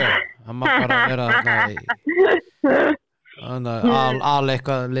 Já, hann má bara vera þarna Al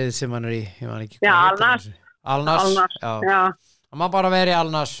eitthvað lið sem hann í ég man ekki Alnas já. Hann má bara vera í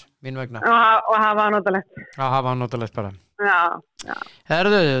Alnas mín vegna og hafa hann notalegt bara já.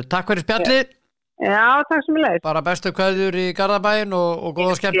 Herðu, takk fyrir spjallið Já, takk sem ég leið Bara bestu kveðjur í Garðabæinn og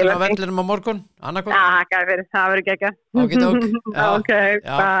góða skemmtun á vellinum á morgun annarkvöld takk fyrir, það verður geggjað Ok,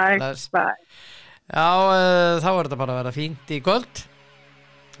 bye Já, þá er þetta bara að vera fínt í kvöld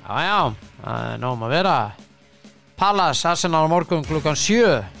Já, það er nóg að vera Palace, Arsenal á morgun klukkan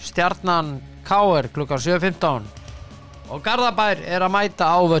 7 Stjarnan KR klukkan 7:15 og Garðabær er að mæta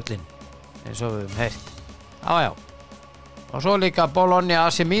á völlin eins og við höfum heyrt Já og svo líka Bologna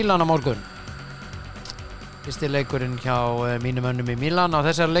AC Milan á morgun fyrsti leikurinn hjá mínum önnum í Milan á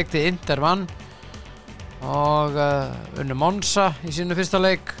þessari leikti Inter vann og unnu Monza í sínu fyrsta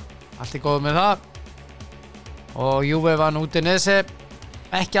leik allt í góðu með það og Juve vann Udinese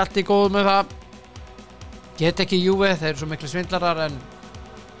ekki allt í góðu með það Get ekki Juve, þeir eru svo miklu svindlarar en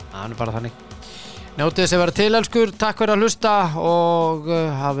það er bara þannig. Njótið þess að vera til, elskur, takk fyrir að hlusta og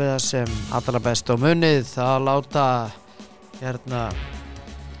hafið það sem allra best og munið að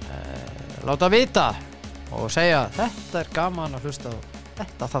láta vita og segja þetta er gaman að hlusta og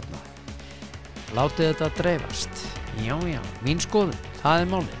þetta þarna. Látið þetta dreifast. Já, mín skoðun, það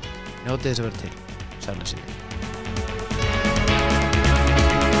er málið. Njótið þess að vera til. Sælna sér.